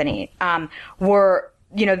 the Anthony, were.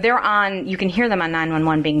 They're on, you can hear them on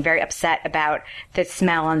 911 being very upset about the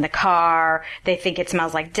smell in the car. They think it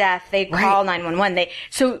smells like death. They call 911.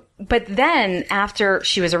 But then after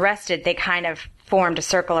she was arrested, they kind of formed a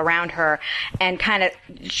circle around her and kind of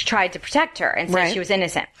tried to protect her and said she was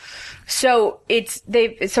innocent. So it's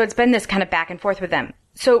been this kind of back and forth with them.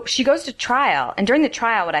 So she goes to trial, and during the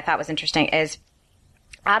trial, what I thought was interesting is,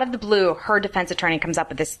 out of the blue, her defense attorney comes up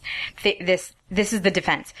with this is the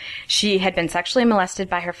defense. She had been sexually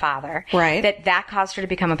molested by her father. Right. That caused her to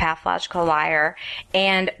become a pathological liar.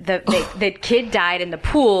 And the kid died in the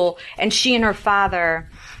pool, and she and her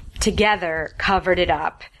father together covered it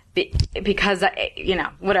up. Because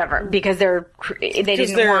whatever, because they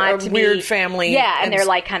didn't want to be weird family, and they're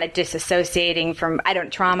like kind of disassociating from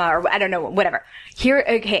trauma or I don't know, whatever.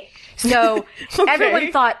 So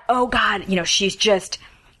everyone thought, oh God, she's just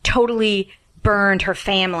totally burned her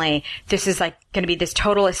family. This is like going to be this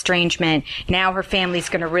total estrangement. Now her family's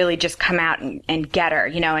going to really just come out and get her,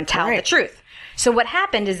 and tell the truth. So what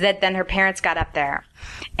happened is that then her parents got up there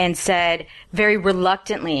and said very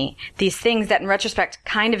reluctantly these things that in retrospect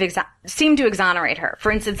kind of seemed to exonerate her.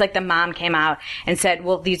 For instance, like the mom came out and said,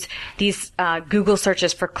 well, these Google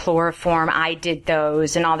searches for chloroform, I did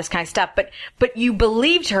those and all this kind of stuff. But you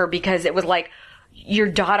believed her because it was like, your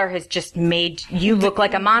daughter has just made you look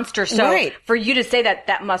like a monster. So for you to say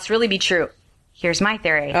that must really be true. Here's my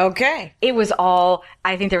theory. Okay. It was all,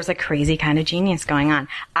 I think there was a crazy kind of genius going on.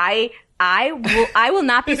 I will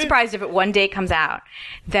not be surprised if it one day comes out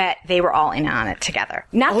that they were all in on it together.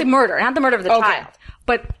 Not the murder of the child,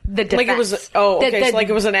 but the defense. Like it was, like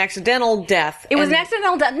it was an accidental death. It was an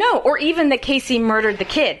accidental death. No, or even that Casey murdered the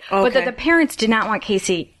kid. But that the parents did not want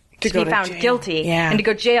Casey to be found guilty and to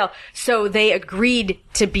go to jail. So they agreed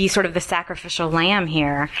to be sort of the sacrificial lamb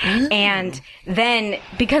here. And then,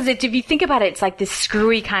 because if you think about it, it's like this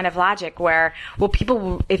screwy kind of logic where, well,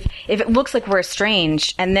 people, if it looks like we're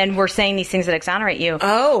estranged and then we're saying these things that exonerate you,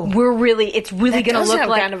 it's really going to look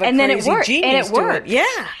like, kind of and then it worked. And it worked. Yeah.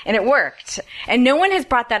 And it worked. And no one has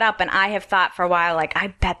brought that up. And I have thought for a while, like, I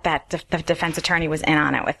bet that the defense attorney was in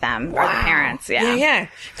on it with them or the parents. Yeah. Yeah.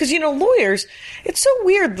 Because, lawyers, it's so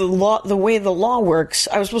weird, the way the law works.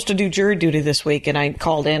 I was supposed to do jury duty this week and I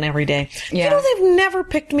called in every day. Yeah. They've never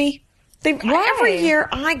picked me. Every year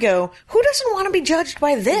I go, who doesn't want to be judged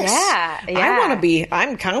by this? Yeah.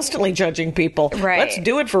 I'm constantly judging people. Right. Let's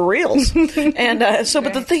do it for reals. And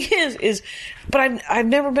but the thing is, but I've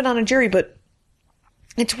never been on a jury, but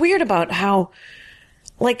it's weird about how,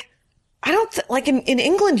 like, I don't, like in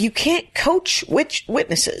England, you can't coach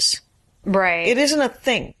witnesses. Right. It isn't a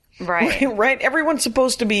thing. Right. Everyone's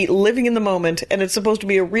supposed to be living in the moment, and it's supposed to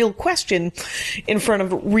be a real question in front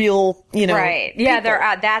of real, Right. Yeah,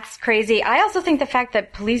 that's crazy. I also think the fact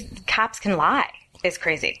that cops can lie is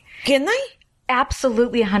crazy. Can they?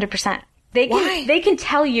 Absolutely, 100%. They can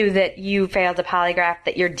tell you that you failed a polygraph,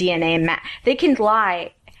 that your DNA they can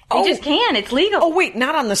lie. They just can. It's legal. Oh, wait,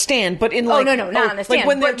 not on the stand, but in like... not on the stand. Like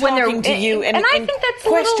when they're talking to you and I think that's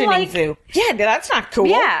questioning you. Yeah, that's not cool.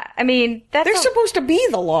 Yeah, I mean, they're supposed to be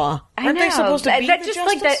the law. Aren't they supposed to be the justice?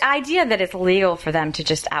 Like the idea that it's legal for them to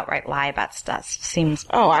just outright lie about stuff seems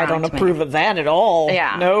I don't approve of that at all.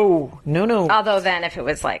 Yeah. No. Although then if it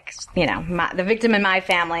was like, the victim in my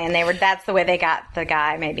family and that's the way they got the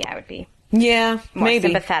guy, maybe I would be more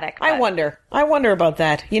sympathetic. But. I wonder about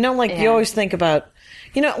that. You always think about...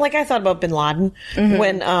 like I thought about bin Laden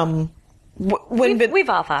when We've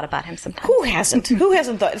all thought about him sometimes. Who hasn't? Who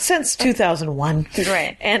hasn't thought since 2001?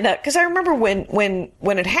 Right. And because I remember when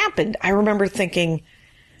it happened, I remember thinking,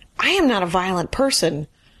 I am not a violent person,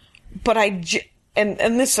 but and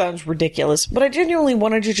this sounds ridiculous, but I genuinely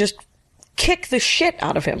wanted to just kick the shit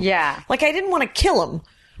out of him. Yeah. Like, I didn't want to kill him.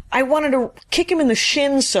 I wanted to kick him in the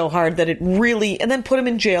shins so hard that it really, and then put him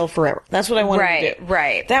in jail forever. That's what I wanted to do.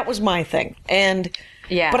 Right. That was my thing. And,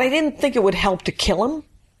 yeah. But I didn't think it would help to kill him.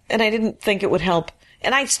 And I didn't think it would help.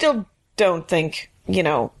 And I still don't think,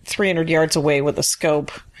 300 yards away with a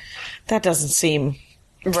scope. That doesn't seem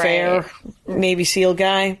fair. Navy SEAL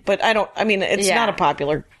guy. But it's not a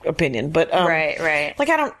popular opinion. But, right. Like,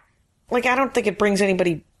 I don't think it brings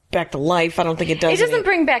anybody back to life. I don't think it does. It doesn't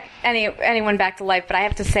bring back anyone back to life, but I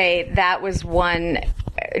have to say that was one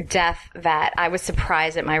death that I was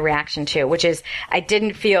surprised at my reaction to, which is I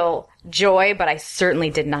didn't feel joy, but I certainly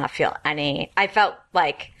did not feel any. I felt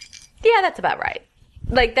like, yeah, that's about right.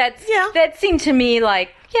 Like that seemed to me like,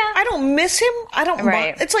 yeah. I don't miss him. I don't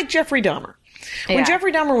mind. It's like Jeffrey Dahmer. When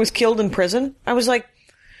Jeffrey Dahmer was killed in prison, I was like,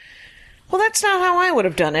 well, that's not how I would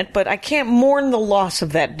have done it, but I can't mourn the loss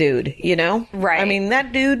of that dude, Right. I mean,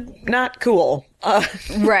 that dude, not cool.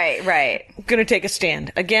 Right. Gonna take a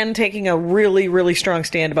stand. Again, taking a really, really strong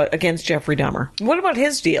stand against Jeffrey Dahmer. What about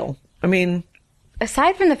his deal? I mean...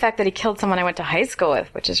 Aside from the fact that he killed someone I went to high school with,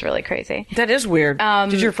 which is really crazy. That is weird.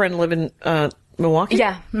 Did your friend live in Milwaukee?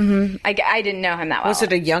 Yeah. Mm-hmm. I didn't know him that well. Was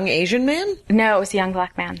it a young Asian man? No, it was a young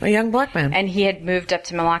black man. A young black man. And he had moved up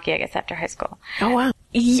to Milwaukee, I guess, after high school. Oh, wow.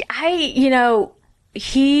 He's an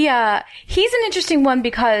interesting one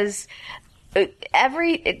because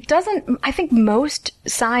I think most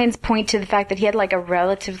signs point to the fact that he had like a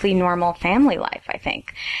relatively normal family life, I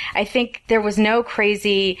think there was no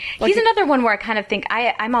crazy, he's another one where I kind of think,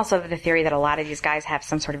 I'm also of the theory that a lot of these guys have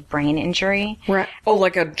some sort of brain injury. Right. Oh,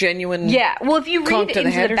 like a genuine. Yeah. Well, if you read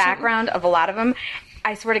into the background of a lot of them,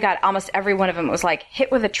 I swear to God, almost every one of them was like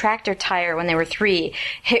hit with a tractor tire when they were 3,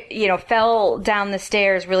 fell down the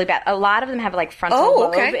stairs really bad. A lot of them have like frontal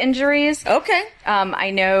lobe injuries. Okay. I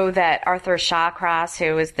know that Arthur Shawcross,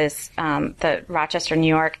 who was this, the Rochester, New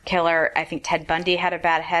York killer, I think Ted Bundy had a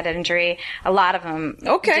bad head injury. A lot of them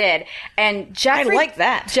did. And I like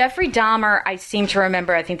that. Jeffrey Dahmer, I seem to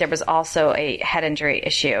remember, I think there was also a head injury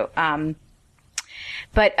issue.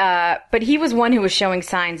 But he was one who was showing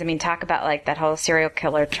signs. I mean, talk about like that whole serial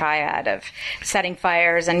killer triad of setting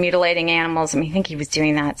fires and mutilating animals. I mean, I think he was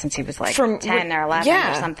doing that since he was like 10 or 11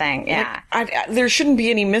 or something. Yeah. There shouldn't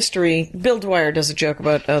be any mystery. Bill Dwyer does a joke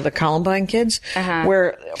about the Columbine kids,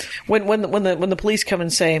 where when the police come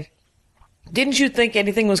and say, "Didn't you think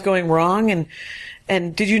anything was going wrong?"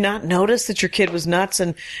 and did you not notice that your kid was nuts?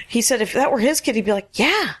 And he said, if that were his kid, he'd be like,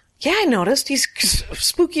 yeah, I noticed. He's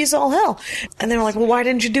spooky as all hell. And they were like, well, why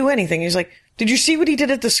didn't you do anything? He's like, did you see what he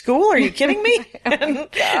did at the school? Are you kidding me?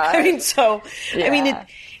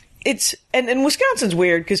 It's, and Wisconsin's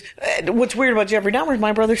weird because what's weird about Jeffrey Dahmer is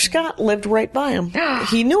my brother Scott lived right by him.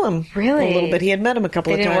 He knew him a little bit. He had met him a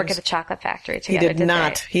couple of times. They didn't work at the chocolate factory together, He did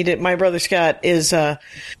not. He did. My brother Scott is,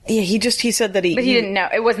 he said that But he didn't know.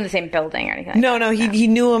 It wasn't the same building or anything like that. He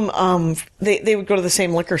knew him. They would go to the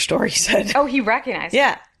same liquor store, he said. Oh, he recognized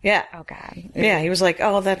him. Yeah. Oh, God. Yeah, he was like,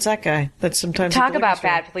 oh, that's that guy. That's sometimes talk about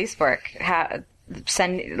bad police work.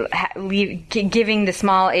 Giving the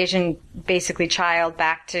small Asian, basically child,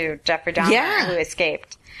 back to Jeffrey Dahmer, who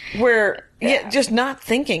escaped. Just not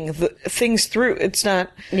thinking things through. It's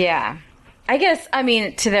not. Yeah. I guess, I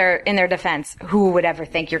mean, in their defense, who would ever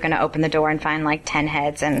think you're going to open the door and find like 10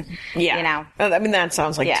 heads and, I mean, that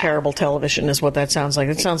sounds like terrible television is what that sounds like.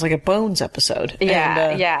 It sounds like a Bones episode.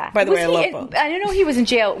 Yeah. By the way, I love Bones. I don't know he was in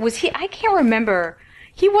jail. Was he? I can't remember.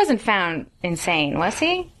 He wasn't found insane, was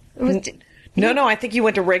he? No, I think he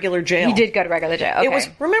went to regular jail. He did go to regular jail.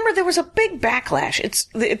 Okay. Remember, there was a big backlash.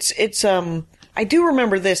 It's I do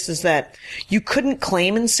remember this is that you couldn't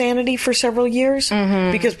claim insanity for several years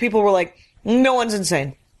because people were like, no one's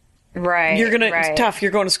insane. Right. It's tough. You're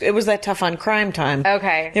going to school. It was that tough on Crime Time.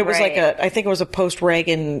 Okay. It was like I think it was a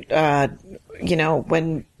post-Reagan,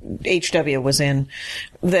 when HW was in,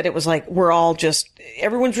 that it was like,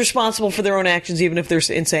 everyone's responsible for their own actions, even if they're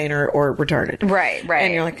insane or retarded. Right.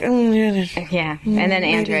 And you're like, yeah. And then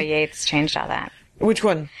Andrea Yates changed all that. Which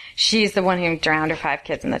one? She's the one who drowned her 5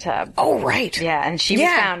 kids in the tub. Oh, right. Yeah, and she was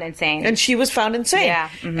found insane. And she was found insane. Yeah.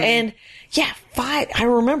 Mm-hmm. And 5. I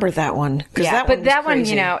remember that one. Yeah, but that one,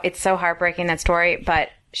 it's so heartbreaking, that story, but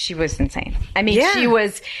she was insane. I mean,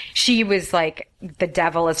 she was like, the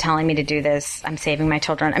devil is telling me to do this. I'm saving my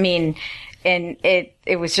children. I mean, and it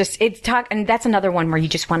it was just, and that's another one where you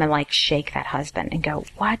just want to like shake that husband and go,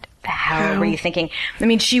 what the hell were you thinking? I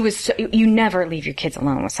mean, you never leave your kids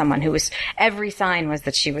alone with someone who was, every sign was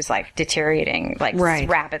that she was like deteriorating, like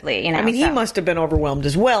rapidly, you know. I mean, he must have been overwhelmed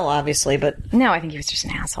as well, obviously, but. No, I think he was just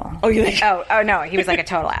an asshole. Oh, you think? Oh no, he was like a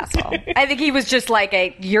total asshole. I think he was just like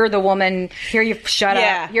you're the woman, here you shut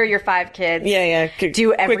up, here are your 5 kids. Yeah.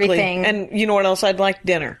 Do everything. And you know what else I'd like?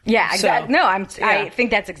 Dinner. Yeah, exactly. No, I think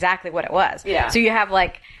that's exactly what it was. Yeah. So you have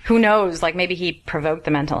like, who knows, like maybe he provoked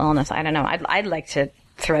the mental illness. I don't know. I'd like to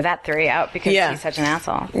throw that theory out because he's such an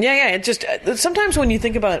asshole. Yeah. It just, sometimes when you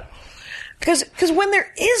think about, because when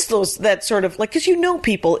there is that sort of, like, because you know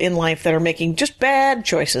people in life that are making just bad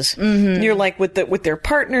choices. Mm-hmm. You're like with their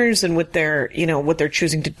partners and with their, you know, what they're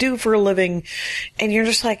choosing to do for a living. And you're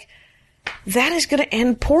just like, that is going to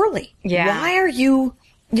end poorly. Yeah. Why are you,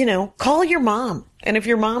 you know, call your mom. And if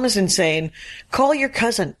your mom is insane, call your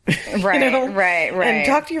cousin. Right, you know? right. And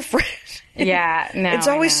talk to your friend. Yeah, no. It's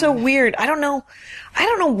always so weird. I don't know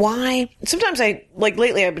why. Sometimes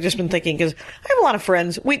lately I've just been thinking, because I have a lot of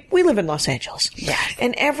friends. We live in Los Angeles. Yeah.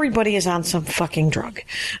 And everybody is on some fucking drug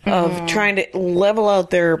of trying to level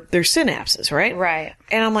out their synapses, right? Right.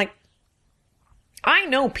 And I'm like, I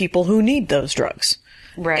know people who need those drugs.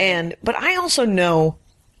 Right. But I also know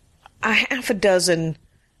a half a dozen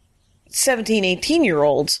 17,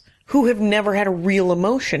 18-year-olds who have never had a real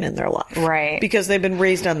emotion in their life. Right. Because they've been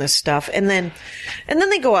raised on this stuff. And then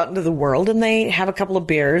they go out into the world and they have a couple of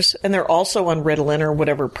beers and they're also on Ritalin or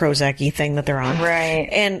whatever Prozac-y thing that they're on. Right.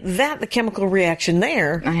 And the chemical reaction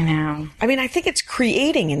there. I know. I mean, I think it's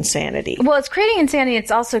creating insanity. Well, it's creating insanity.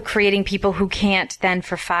 It's also creating people who can't then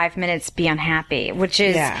for 5 minutes be unhappy, which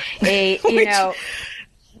is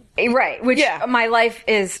Right. Which my life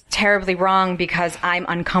is terribly wrong because I'm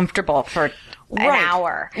uncomfortable for an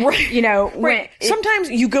hour. Right. You know,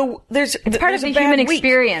 sometimes you go, it's part of the human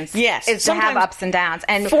experience. Yes. Is to have ups and downs.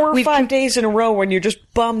 And 4 or 5 days in a row when you're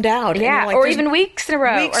just bummed out. Yeah. Like, or even weeks in a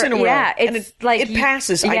row. Yeah. It's like. It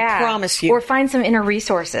passes. I promise you. Or find some inner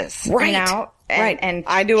resources. Right. You know? And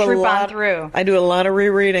I do troop a lot. On through. I do a lot of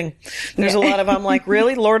rereading. There's a lot of, I'm like,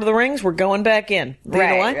 really? Lord of the Rings? We're going back in. You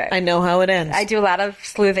know what? Right. I know how it ends. I do a lot of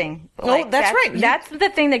sleuthing. That's right. That's the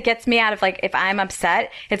thing that gets me out of, like, if I'm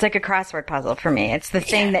upset, it's like a crossword puzzle for me. It's the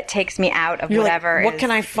thing that takes me out of whatever. Like, what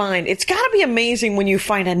can I find? It's got to be amazing when you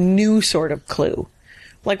find a new sort of clue.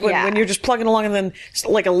 Like when you're just plugging along and then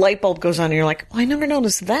like a light bulb goes on and you're like, I never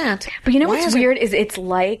noticed that. But you know what's weird is it's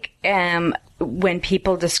like when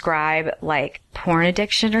people describe like porn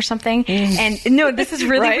addiction or something. And no, this is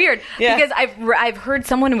really weird because I've heard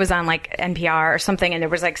someone who was on like NPR or something and there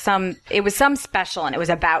was like some special and it was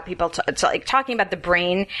about people like talking about the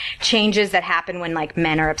brain changes that happen when like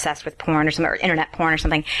men are obsessed with porn or something or internet porn or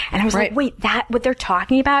something. And I was like, wait, what they're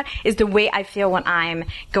talking about is the way I feel when I'm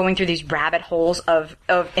going through these rabbit holes of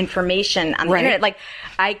information on the internet. Like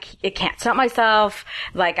I can't stop myself.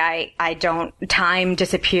 Like I don't, time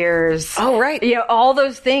disappears. Oh, right. You know, all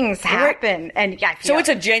those things happen. And so it's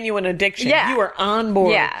a genuine addiction. Yeah. You are on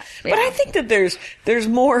board. Yeah. But I think that there's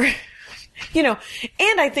more, you know,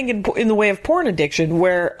 and I think in the way of porn addiction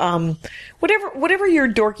where, whatever your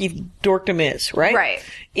dorkdom is, right? Right.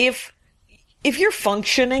 If you're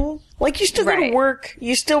functioning, like you still go to work,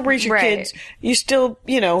 you still raise your kids, you still,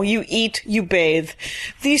 you know, you eat, you bathe.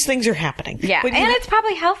 These things are happening. Yeah. But and it's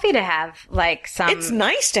probably healthy to have like some. It's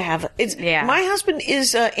nice to have. My husband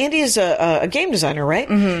is, Andy is a game designer, right?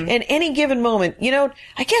 Mm-hmm. And any given moment, you know,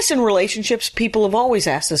 I guess in relationships, people have always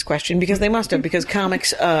asked this question because they must have, because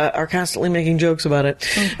comics, are constantly making jokes about it.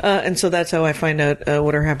 And so that's how I find out,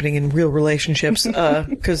 what are happening in real relationships,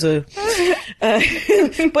 but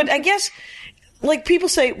I guess, like people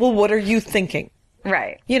say, well, what are you thinking?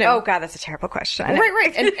 Right. You know. Oh God, that's a terrible question.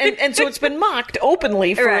 Right. And so it's been mocked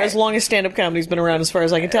openly for as long as stand-up comedy's been around, as far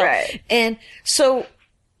as I can tell. Right. And so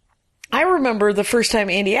I remember the first time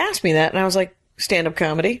Andy asked me that, and I was like, stand-up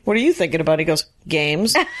comedy? What are you thinking about? He goes,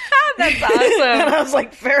 games. That's awesome. And I was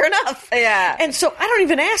like, fair enough. Yeah. And so I don't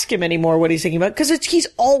even ask him anymore what he's thinking about, because he's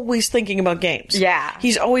always thinking about games. Yeah.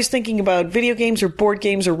 He's always thinking about video games or board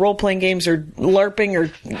games or role-playing games or LARPing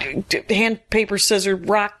or hand, paper, scissors,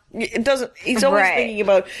 rock. It doesn't, he's always thinking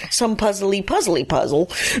about some puzzly puzzle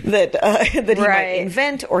that he might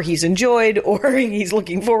invent or he's enjoyed or he's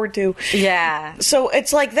looking forward to. Yeah. So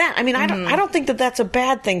it's like that. I mean, I don't think that that's a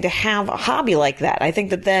bad thing to have a hobby like that. I think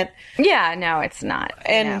that. Yeah, no, it's not.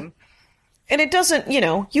 And it doesn't, you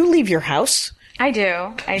know, you leave your house. I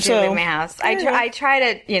do leave my house. I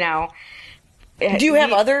try to, you know. Do you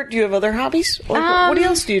have other hobbies? What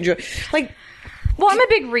else do you enjoy? Like, well, I'm a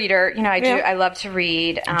big reader. You know, I love to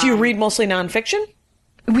read. Do you read mostly nonfiction?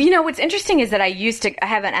 What's interesting is that I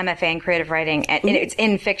have an MFA in creative writing, and it's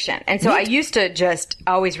in fiction. And so I used to just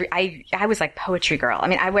always I was like poetry girl. I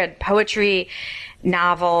mean, I read poetry,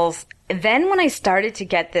 novels. Then when I started to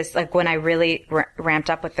get this, like when I really ramped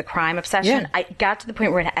up with the crime obsession, I got to the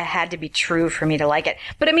point where it had to be true for me to like it.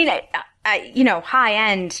 But I mean, I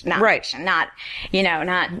high end nonfiction, not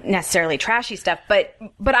necessarily trashy stuff, but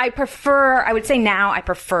I would say now I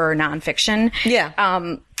prefer nonfiction.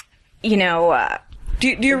 Yeah. Do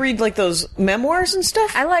you read like those memoirs and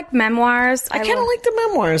stuff? I like memoirs. I kind of like the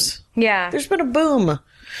memoirs. Yeah. There's been a boom.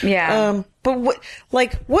 Yeah. But what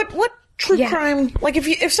true crime, like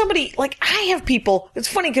if somebody, like I have people, it's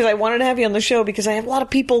funny because I wanted to have you on the show because I have a lot of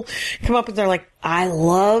people come up and they're like, I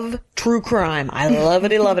love true crime. I love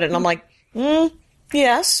it. I love it. And I'm like,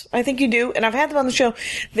 yes, I think you do. And I've had them on the show.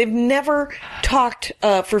 They've never talked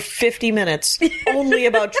for 50 minutes only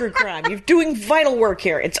about true crime. You're doing vital work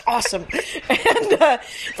here. It's awesome. And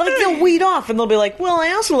like they'll weed off and they'll be like, well,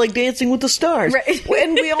 I also like Dancing with the Stars. Right.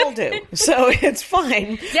 And we all do. So it's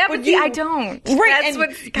fine. Yeah, but I don't. Right. That's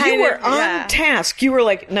what's you were on task. You were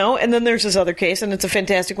like, no. And then there's this other case and it's a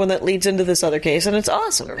fantastic one that leads into this other case and it's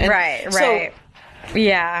awesome. And right. So,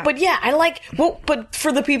 yeah. But yeah, I like, but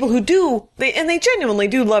for the people who do, they genuinely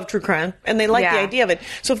do love true crime and they like the idea of it.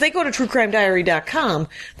 So if they go to truecrimediary.com,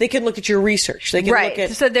 they can look at your research. They can look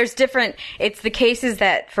at. So there's it's the cases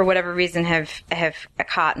that for whatever reason have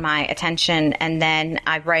caught my attention and then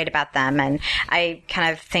I write about them and I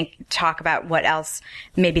kind of talk about what else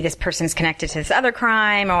maybe this person's connected to this other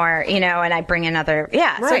crime or, and I bring in other,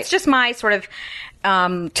 so it's just my sort of,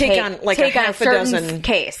 take on a half a dozen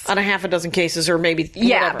case on a half a dozen cases or maybe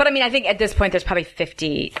whatever. But I mean I think at this point there's probably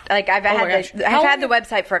 50 like I've had the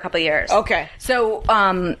website for a couple of years. Okay. So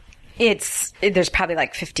there's probably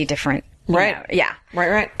like 50 different Right.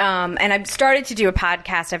 Right. And I've started to do a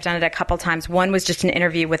podcast. I've done it a couple times. One was just an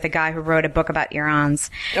interview with a guy who wrote a book about Irans.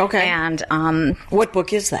 Okay. And what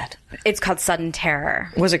book is that? It's called Sudden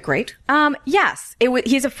Terror. Was it great? Yes.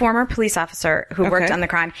 He's a former police officer who worked on the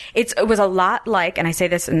crime. It was a lot like, and I say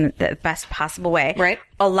this in the best possible way, right?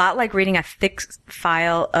 A lot like reading a thick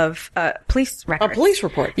file of police records. A police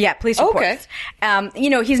report. Yeah, police reports.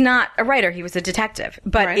 Okay. He's not a writer. He was a detective.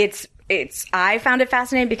 But I found it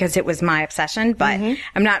fascinating because it was my obsession, but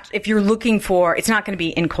I'm not, if you're looking for, it's not going to be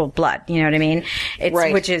in cold blood, you know what I mean?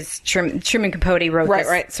 Which is, Truman Capote wrote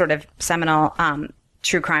this sort of seminal,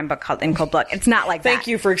 true crime book called In Cold Blood. It's not like that. Thank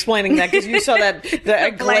you for explaining that because you saw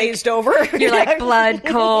that glazed over. You're like, blood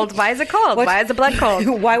cold. Why is it cold? What? Why is the blood cold?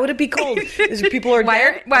 Why would it be cold? Is it people are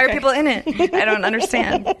dead? Why are people in it? I don't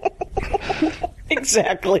understand.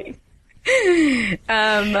 Exactly.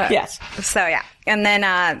 Yes. So yeah. And then,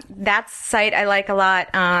 that site I like a lot.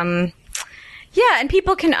 And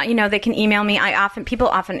people can, they can email me. People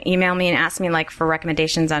often email me and ask me like for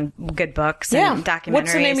recommendations on good books and documentaries.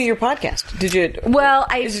 What's the name of your podcast?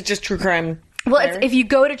 Is it just True Crime? Well, if you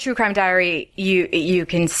go to True Crime Diary, you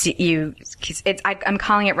can see I'm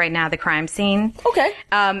calling it right now the crime scene. Okay.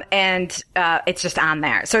 And it's just on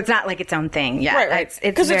there, so it's not like its own thing. Yeah, right.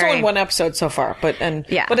 Because it's only one episode so far, but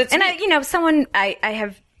it's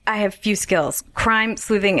I have few skills. Crime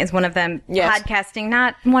sleuthing is one of them. Yes. Podcasting,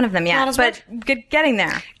 not one of them yet, but getting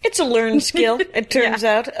there. It's a learned skill. It turns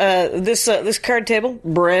out. This card table,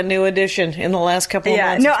 brand new addition in the last couple of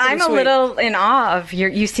months. No, I'm sweet. A little in awe of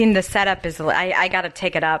you've seen the setup I got to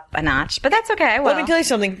take it up a notch, but that's okay. Let me tell you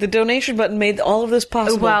something. The donation button made all of this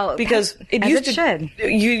possible. Well, because you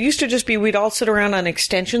used to just be, we'd all sit around on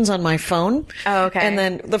extensions on my phone. Oh, okay. And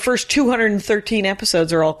then the first 213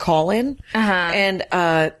 episodes are all call in. And,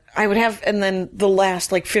 I would have, and then the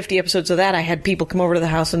last 50 episodes of that, I had people come over to the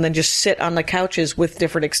house and then just sit on the couches with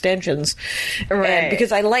different extensions. Right. And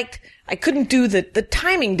because I couldn't do the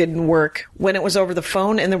timing didn't work when it was over the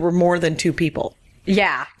phone and there were more than two people.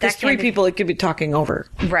 Yeah. Because three people it could be talking over.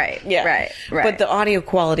 Right. Yeah. Right. But the audio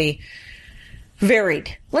quality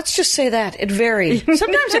varied. Let's just say that it varied.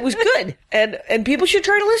 Sometimes it was good, and people should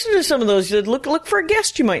try to listen to some of those. Look for a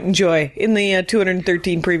guest you might enjoy in the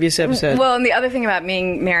 213 previous episodes. Well, and the other thing about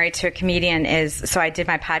being married to a comedian is, so I did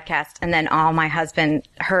my podcast, and then all my husband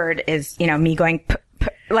heard is me going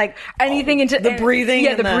like anything into the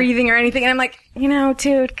breathing, the breathing or anything, and I'm like,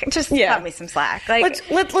 dude, just cut me some slack. Like,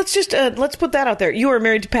 let's just put that out there. You are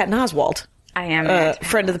married to Patton Oswalt. I am.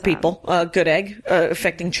 Friend of the people. Good egg.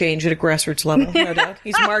 Affecting change at a grassroots level, no doubt.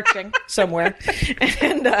 He's marching somewhere.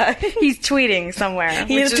 And he's tweeting somewhere.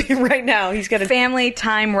 He is right now. He's got a family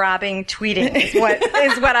time robbing tweeting is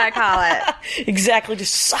what I call it. Exactly.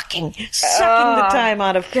 Just sucking the time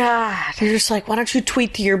out of God. You're just like, why don't you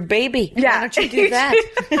tweet to your baby? Yeah. Why don't you do that?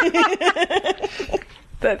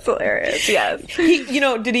 That's hilarious. Yes.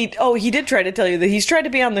 He did try to tell you that he's tried to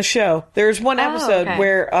be on the show. There's one episode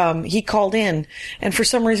where he called in, and for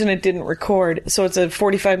some reason it didn't record, so it's a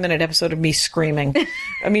 45-minute episode of me screaming.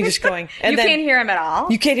 I mean, just going. And you can't hear him at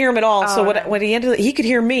all? You can't hear him at all. So what he ended, he could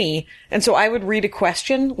hear me, and so I would read a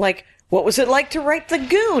question like, what was it like to write the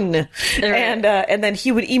Goon? Right. And then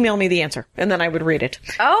he would email me the answer, and then I would read it.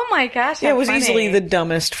 Oh my gosh! Yeah, it was easily the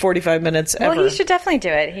dumbest 45 minutes ever. Well, he should definitely do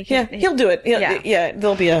it. He'll do it. Yeah,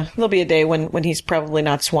 there'll be a day when he's probably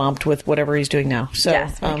not swamped with whatever he's doing now. So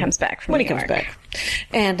yes, when he comes back from New York.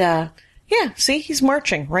 And see, he's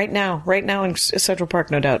marching right now in Central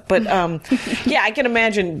Park, no doubt. But I can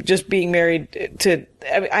imagine just being married to.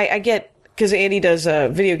 I get, because Andy does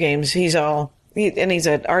video games. He's an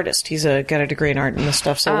artist. He's got a degree in art and this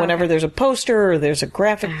stuff. So whenever there's a poster or there's a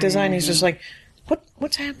graphic design, he's just like,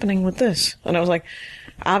 what's happening with this? And I was like,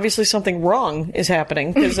 obviously something wrong is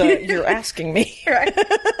happening because you're asking me. Right.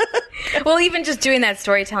 Well, even just doing that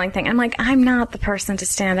storytelling thing, I'm like, I'm not the person to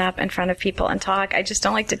stand up in front of people and talk. I just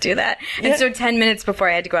don't like to do that. Yeah. And so 10 minutes before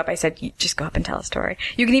I had to go up, I said, you just go up and tell a story.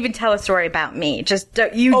 You can even tell a story about me. Just do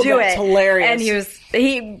it. That's hilarious.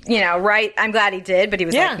 And right. I'm glad he did, but he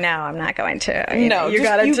was like, no, I'm not going to. You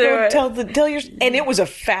gotta do it. Tell your, and it was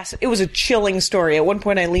a chilling story. At one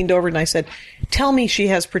point I leaned over and I said, tell me she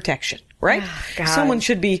has protection. Right? Oh, someone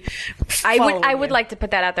should be. I would like to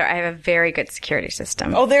put that out there. I have a very good security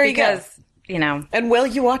system. Oh, there you go. And well,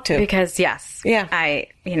 you ought to. Because yes, yeah.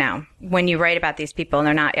 When you write about these people and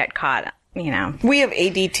they're not yet caught, We have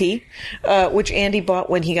ADT, which Andy bought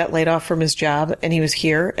when he got laid off from his job, and he was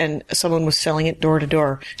here, and someone was selling it door to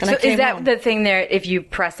door. So is that the thing there? If you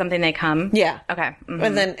press something, they come. Yeah. Okay.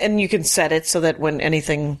 Mm-hmm. And you can set it so that when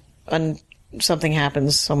something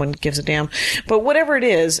happens, someone gives a damn. But whatever it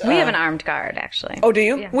is, we have an armed guard, actually. Oh, do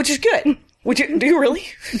you? Yeah. Which is good. Do you really?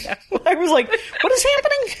 Yeah. I was like, what is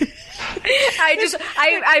happening?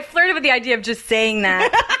 I flirted with the idea of just saying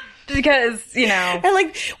that. Because,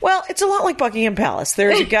 it's a lot like Buckingham Palace.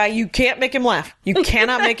 There's a guy, you can't make him laugh. You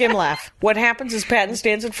cannot make him laugh. What happens is Patton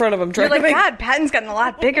stands in front of him. God, Patton's gotten a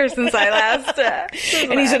lot bigger since I last.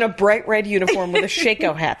 And he's in a bright red uniform with a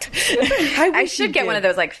Shako hat. I should get one of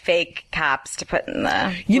those, fake cops to put in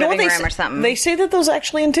the living room or something. They say that those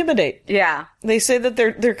actually intimidate. Yeah. They say that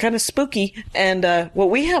they're kind of spooky. And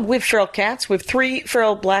we have feral cats. We have 3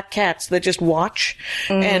 feral black cats that just watch.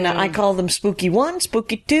 Mm. And I call them Spooky 1,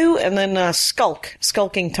 Spooky 2, and then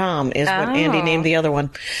Skulking Tom is what Andy named the other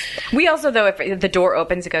one. We also, though, if the door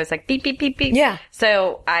opens, it goes like beep, beep, beep, beep. Yeah.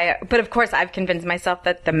 So but of course, I've convinced myself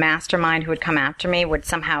that the mastermind who would come after me would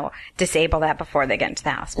somehow disable that before they get into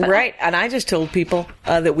the house. But right. And I just told people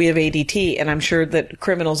that we have ADT, and I'm sure that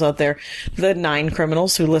criminals out there, the 9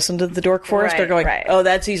 criminals who listen to the Dork Forest are going, oh,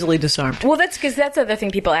 that's easily disarmed. Well, that's because that's the other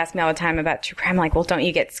thing people ask me all the time about true crime. Like, well, don't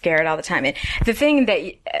you get scared all the time? And the thing that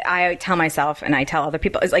I tell myself and I tell other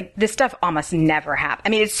people is this stuff almost never happens. I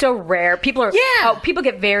mean, it's so rare. People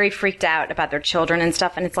get very freaked out about their children and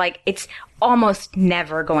stuff, and it's almost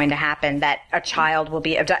never going to happen that a child will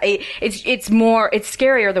be abducted. It's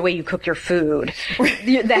scarier the way you cook your food,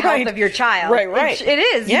 the health of your child. Right. It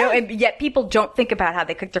is. Yeah. And yet people don't think about how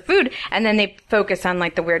they cook their food, and then they focus on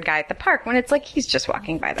the weird guy at the park when it's he's just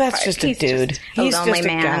walking by the park. That's just a dude. He's just lonely a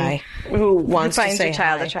man guy who wants finds to say a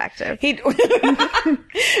child hi. attractive. He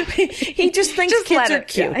just thinks kids are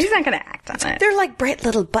cute. Yeah, he's not going to act on it. They're like bright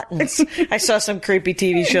little buttons. I saw some creepy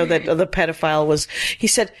TV show that the pedophile was. He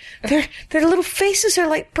said their little faces are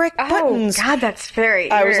like bright buttons. Oh God, that's very.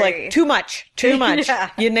 I was like, too much. Yeah.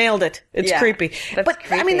 You nailed it. It's creepy. But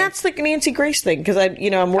creepy. I mean, that's the Nancy Grace thing because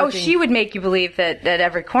I'm working. Oh, she would make you believe that at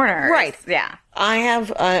every corner. Right. Yeah. I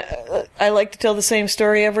have, I like to tell the same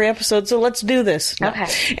story every episode, so let's do this. No.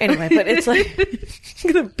 Okay. Anyway, but it's like,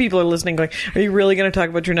 the people are listening going, are you really going to talk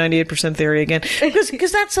about your 98% theory again?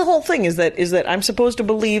 Because that's the whole thing, is that I'm supposed to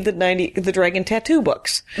believe that the Dragon Tattoo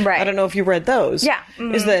books. Right. I don't know if you read those. Yeah.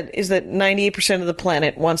 Mm-hmm. Is that 98% of the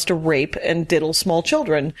planet wants to rape and diddle small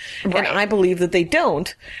children. Right. And I believe that they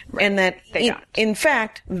don't. Right. And that, in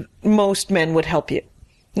fact, most men would help you.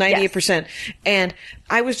 98%. Yes. And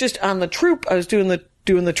I was just on the troop. I was doing the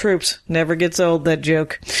troops. Never gets old, that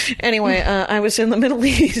joke. Anyway, I was in the Middle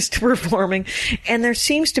East performing, and there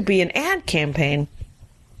seems to be an ad campaign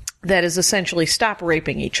that is essentially stop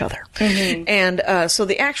raping each other. Mm-hmm. And so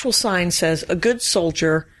the actual sign says, a good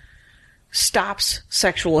soldier stops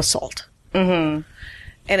sexual assault. Mm-hmm.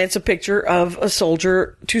 And it's a picture of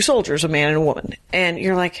two soldiers, a man and a woman. And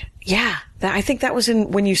you're like, yeah, I think that was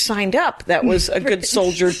when you signed up. That was a good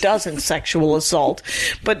soldier doesn't sexual assault,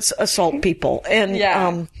 but assault people.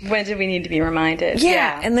 And when do we need to be reminded?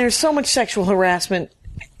 Yeah. And there's so much sexual harassment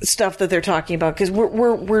stuff that they're talking about, because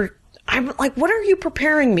I'm like, what are you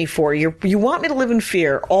preparing me for? You want me to live in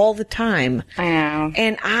fear all the time. I know.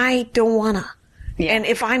 And I don't wanna. Yeah. And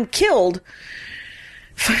if I'm killed,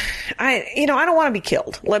 I don't want to be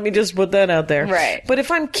killed. Let me just put that out there. Right. But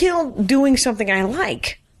if I'm killed doing something I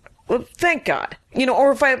like, well, thank God.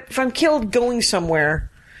 Or if I'm killed going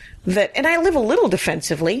somewhere and I live a little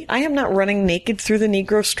defensively. I am not running naked through the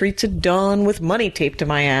Negro streets at dawn with money taped to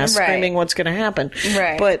my ass, screaming what's going to happen.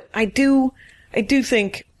 Right. But I do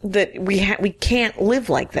think that we can't live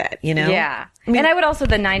like that, Yeah. And I would also,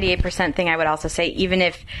 the 98% thing, I would also say, even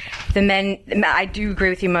if the men, I do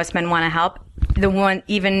agree with you, most men want to help.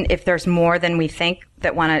 Even if there's more than we think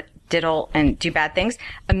that want to diddle and do bad things,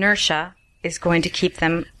 inertia is going to keep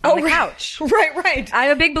them on the couch. Right.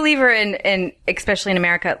 I'm a big believer in, especially in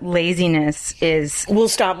America, laziness will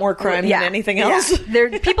stop more crime than anything else.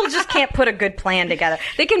 Yeah. People just can't put a good plan together.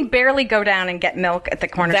 They can barely go down and get milk at the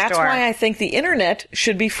corner store. That's why I think the internet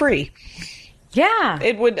should be free. Yeah.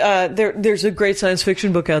 It would, there's a great science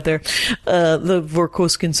fiction book out there, the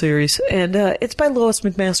Vorkoskin series, and, it's by Lois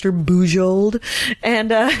McMaster Bujold,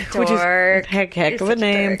 and, which is heck of a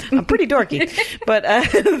name. I'm pretty dorky. But,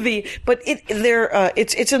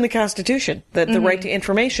 it's in the Constitution that the right to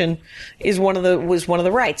information was one of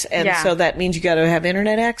the rights. And so that means you gotta have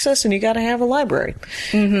internet access and you gotta have a library.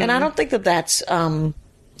 Mm-hmm. And I don't think that that's,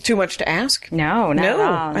 too much to ask. No, not at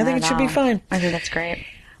all. I think it should be fine. I think that's great.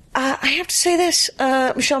 I have to say this,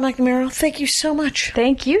 Michelle McNamara, thank you so much.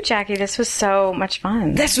 Thank you, Jackie. This was so much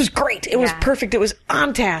fun. This was great. It was perfect. It was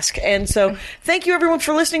on task. And so thank you everyone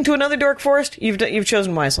for listening to another Dork Forest. You've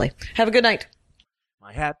chosen wisely. Have a good night.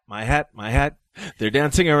 My hat. They're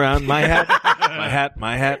dancing around my hat.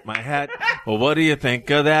 My hat. Well, what do you think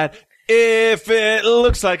of that? If it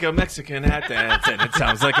looks like a Mexican hat dance and it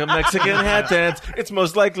sounds like a Mexican hat dance, it's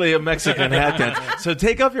most likely a Mexican hat dance. So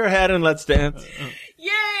take off your hat and let's dance.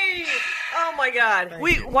 Yay! Oh my God.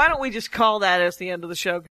 Why don't we just call that as the end of the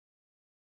show?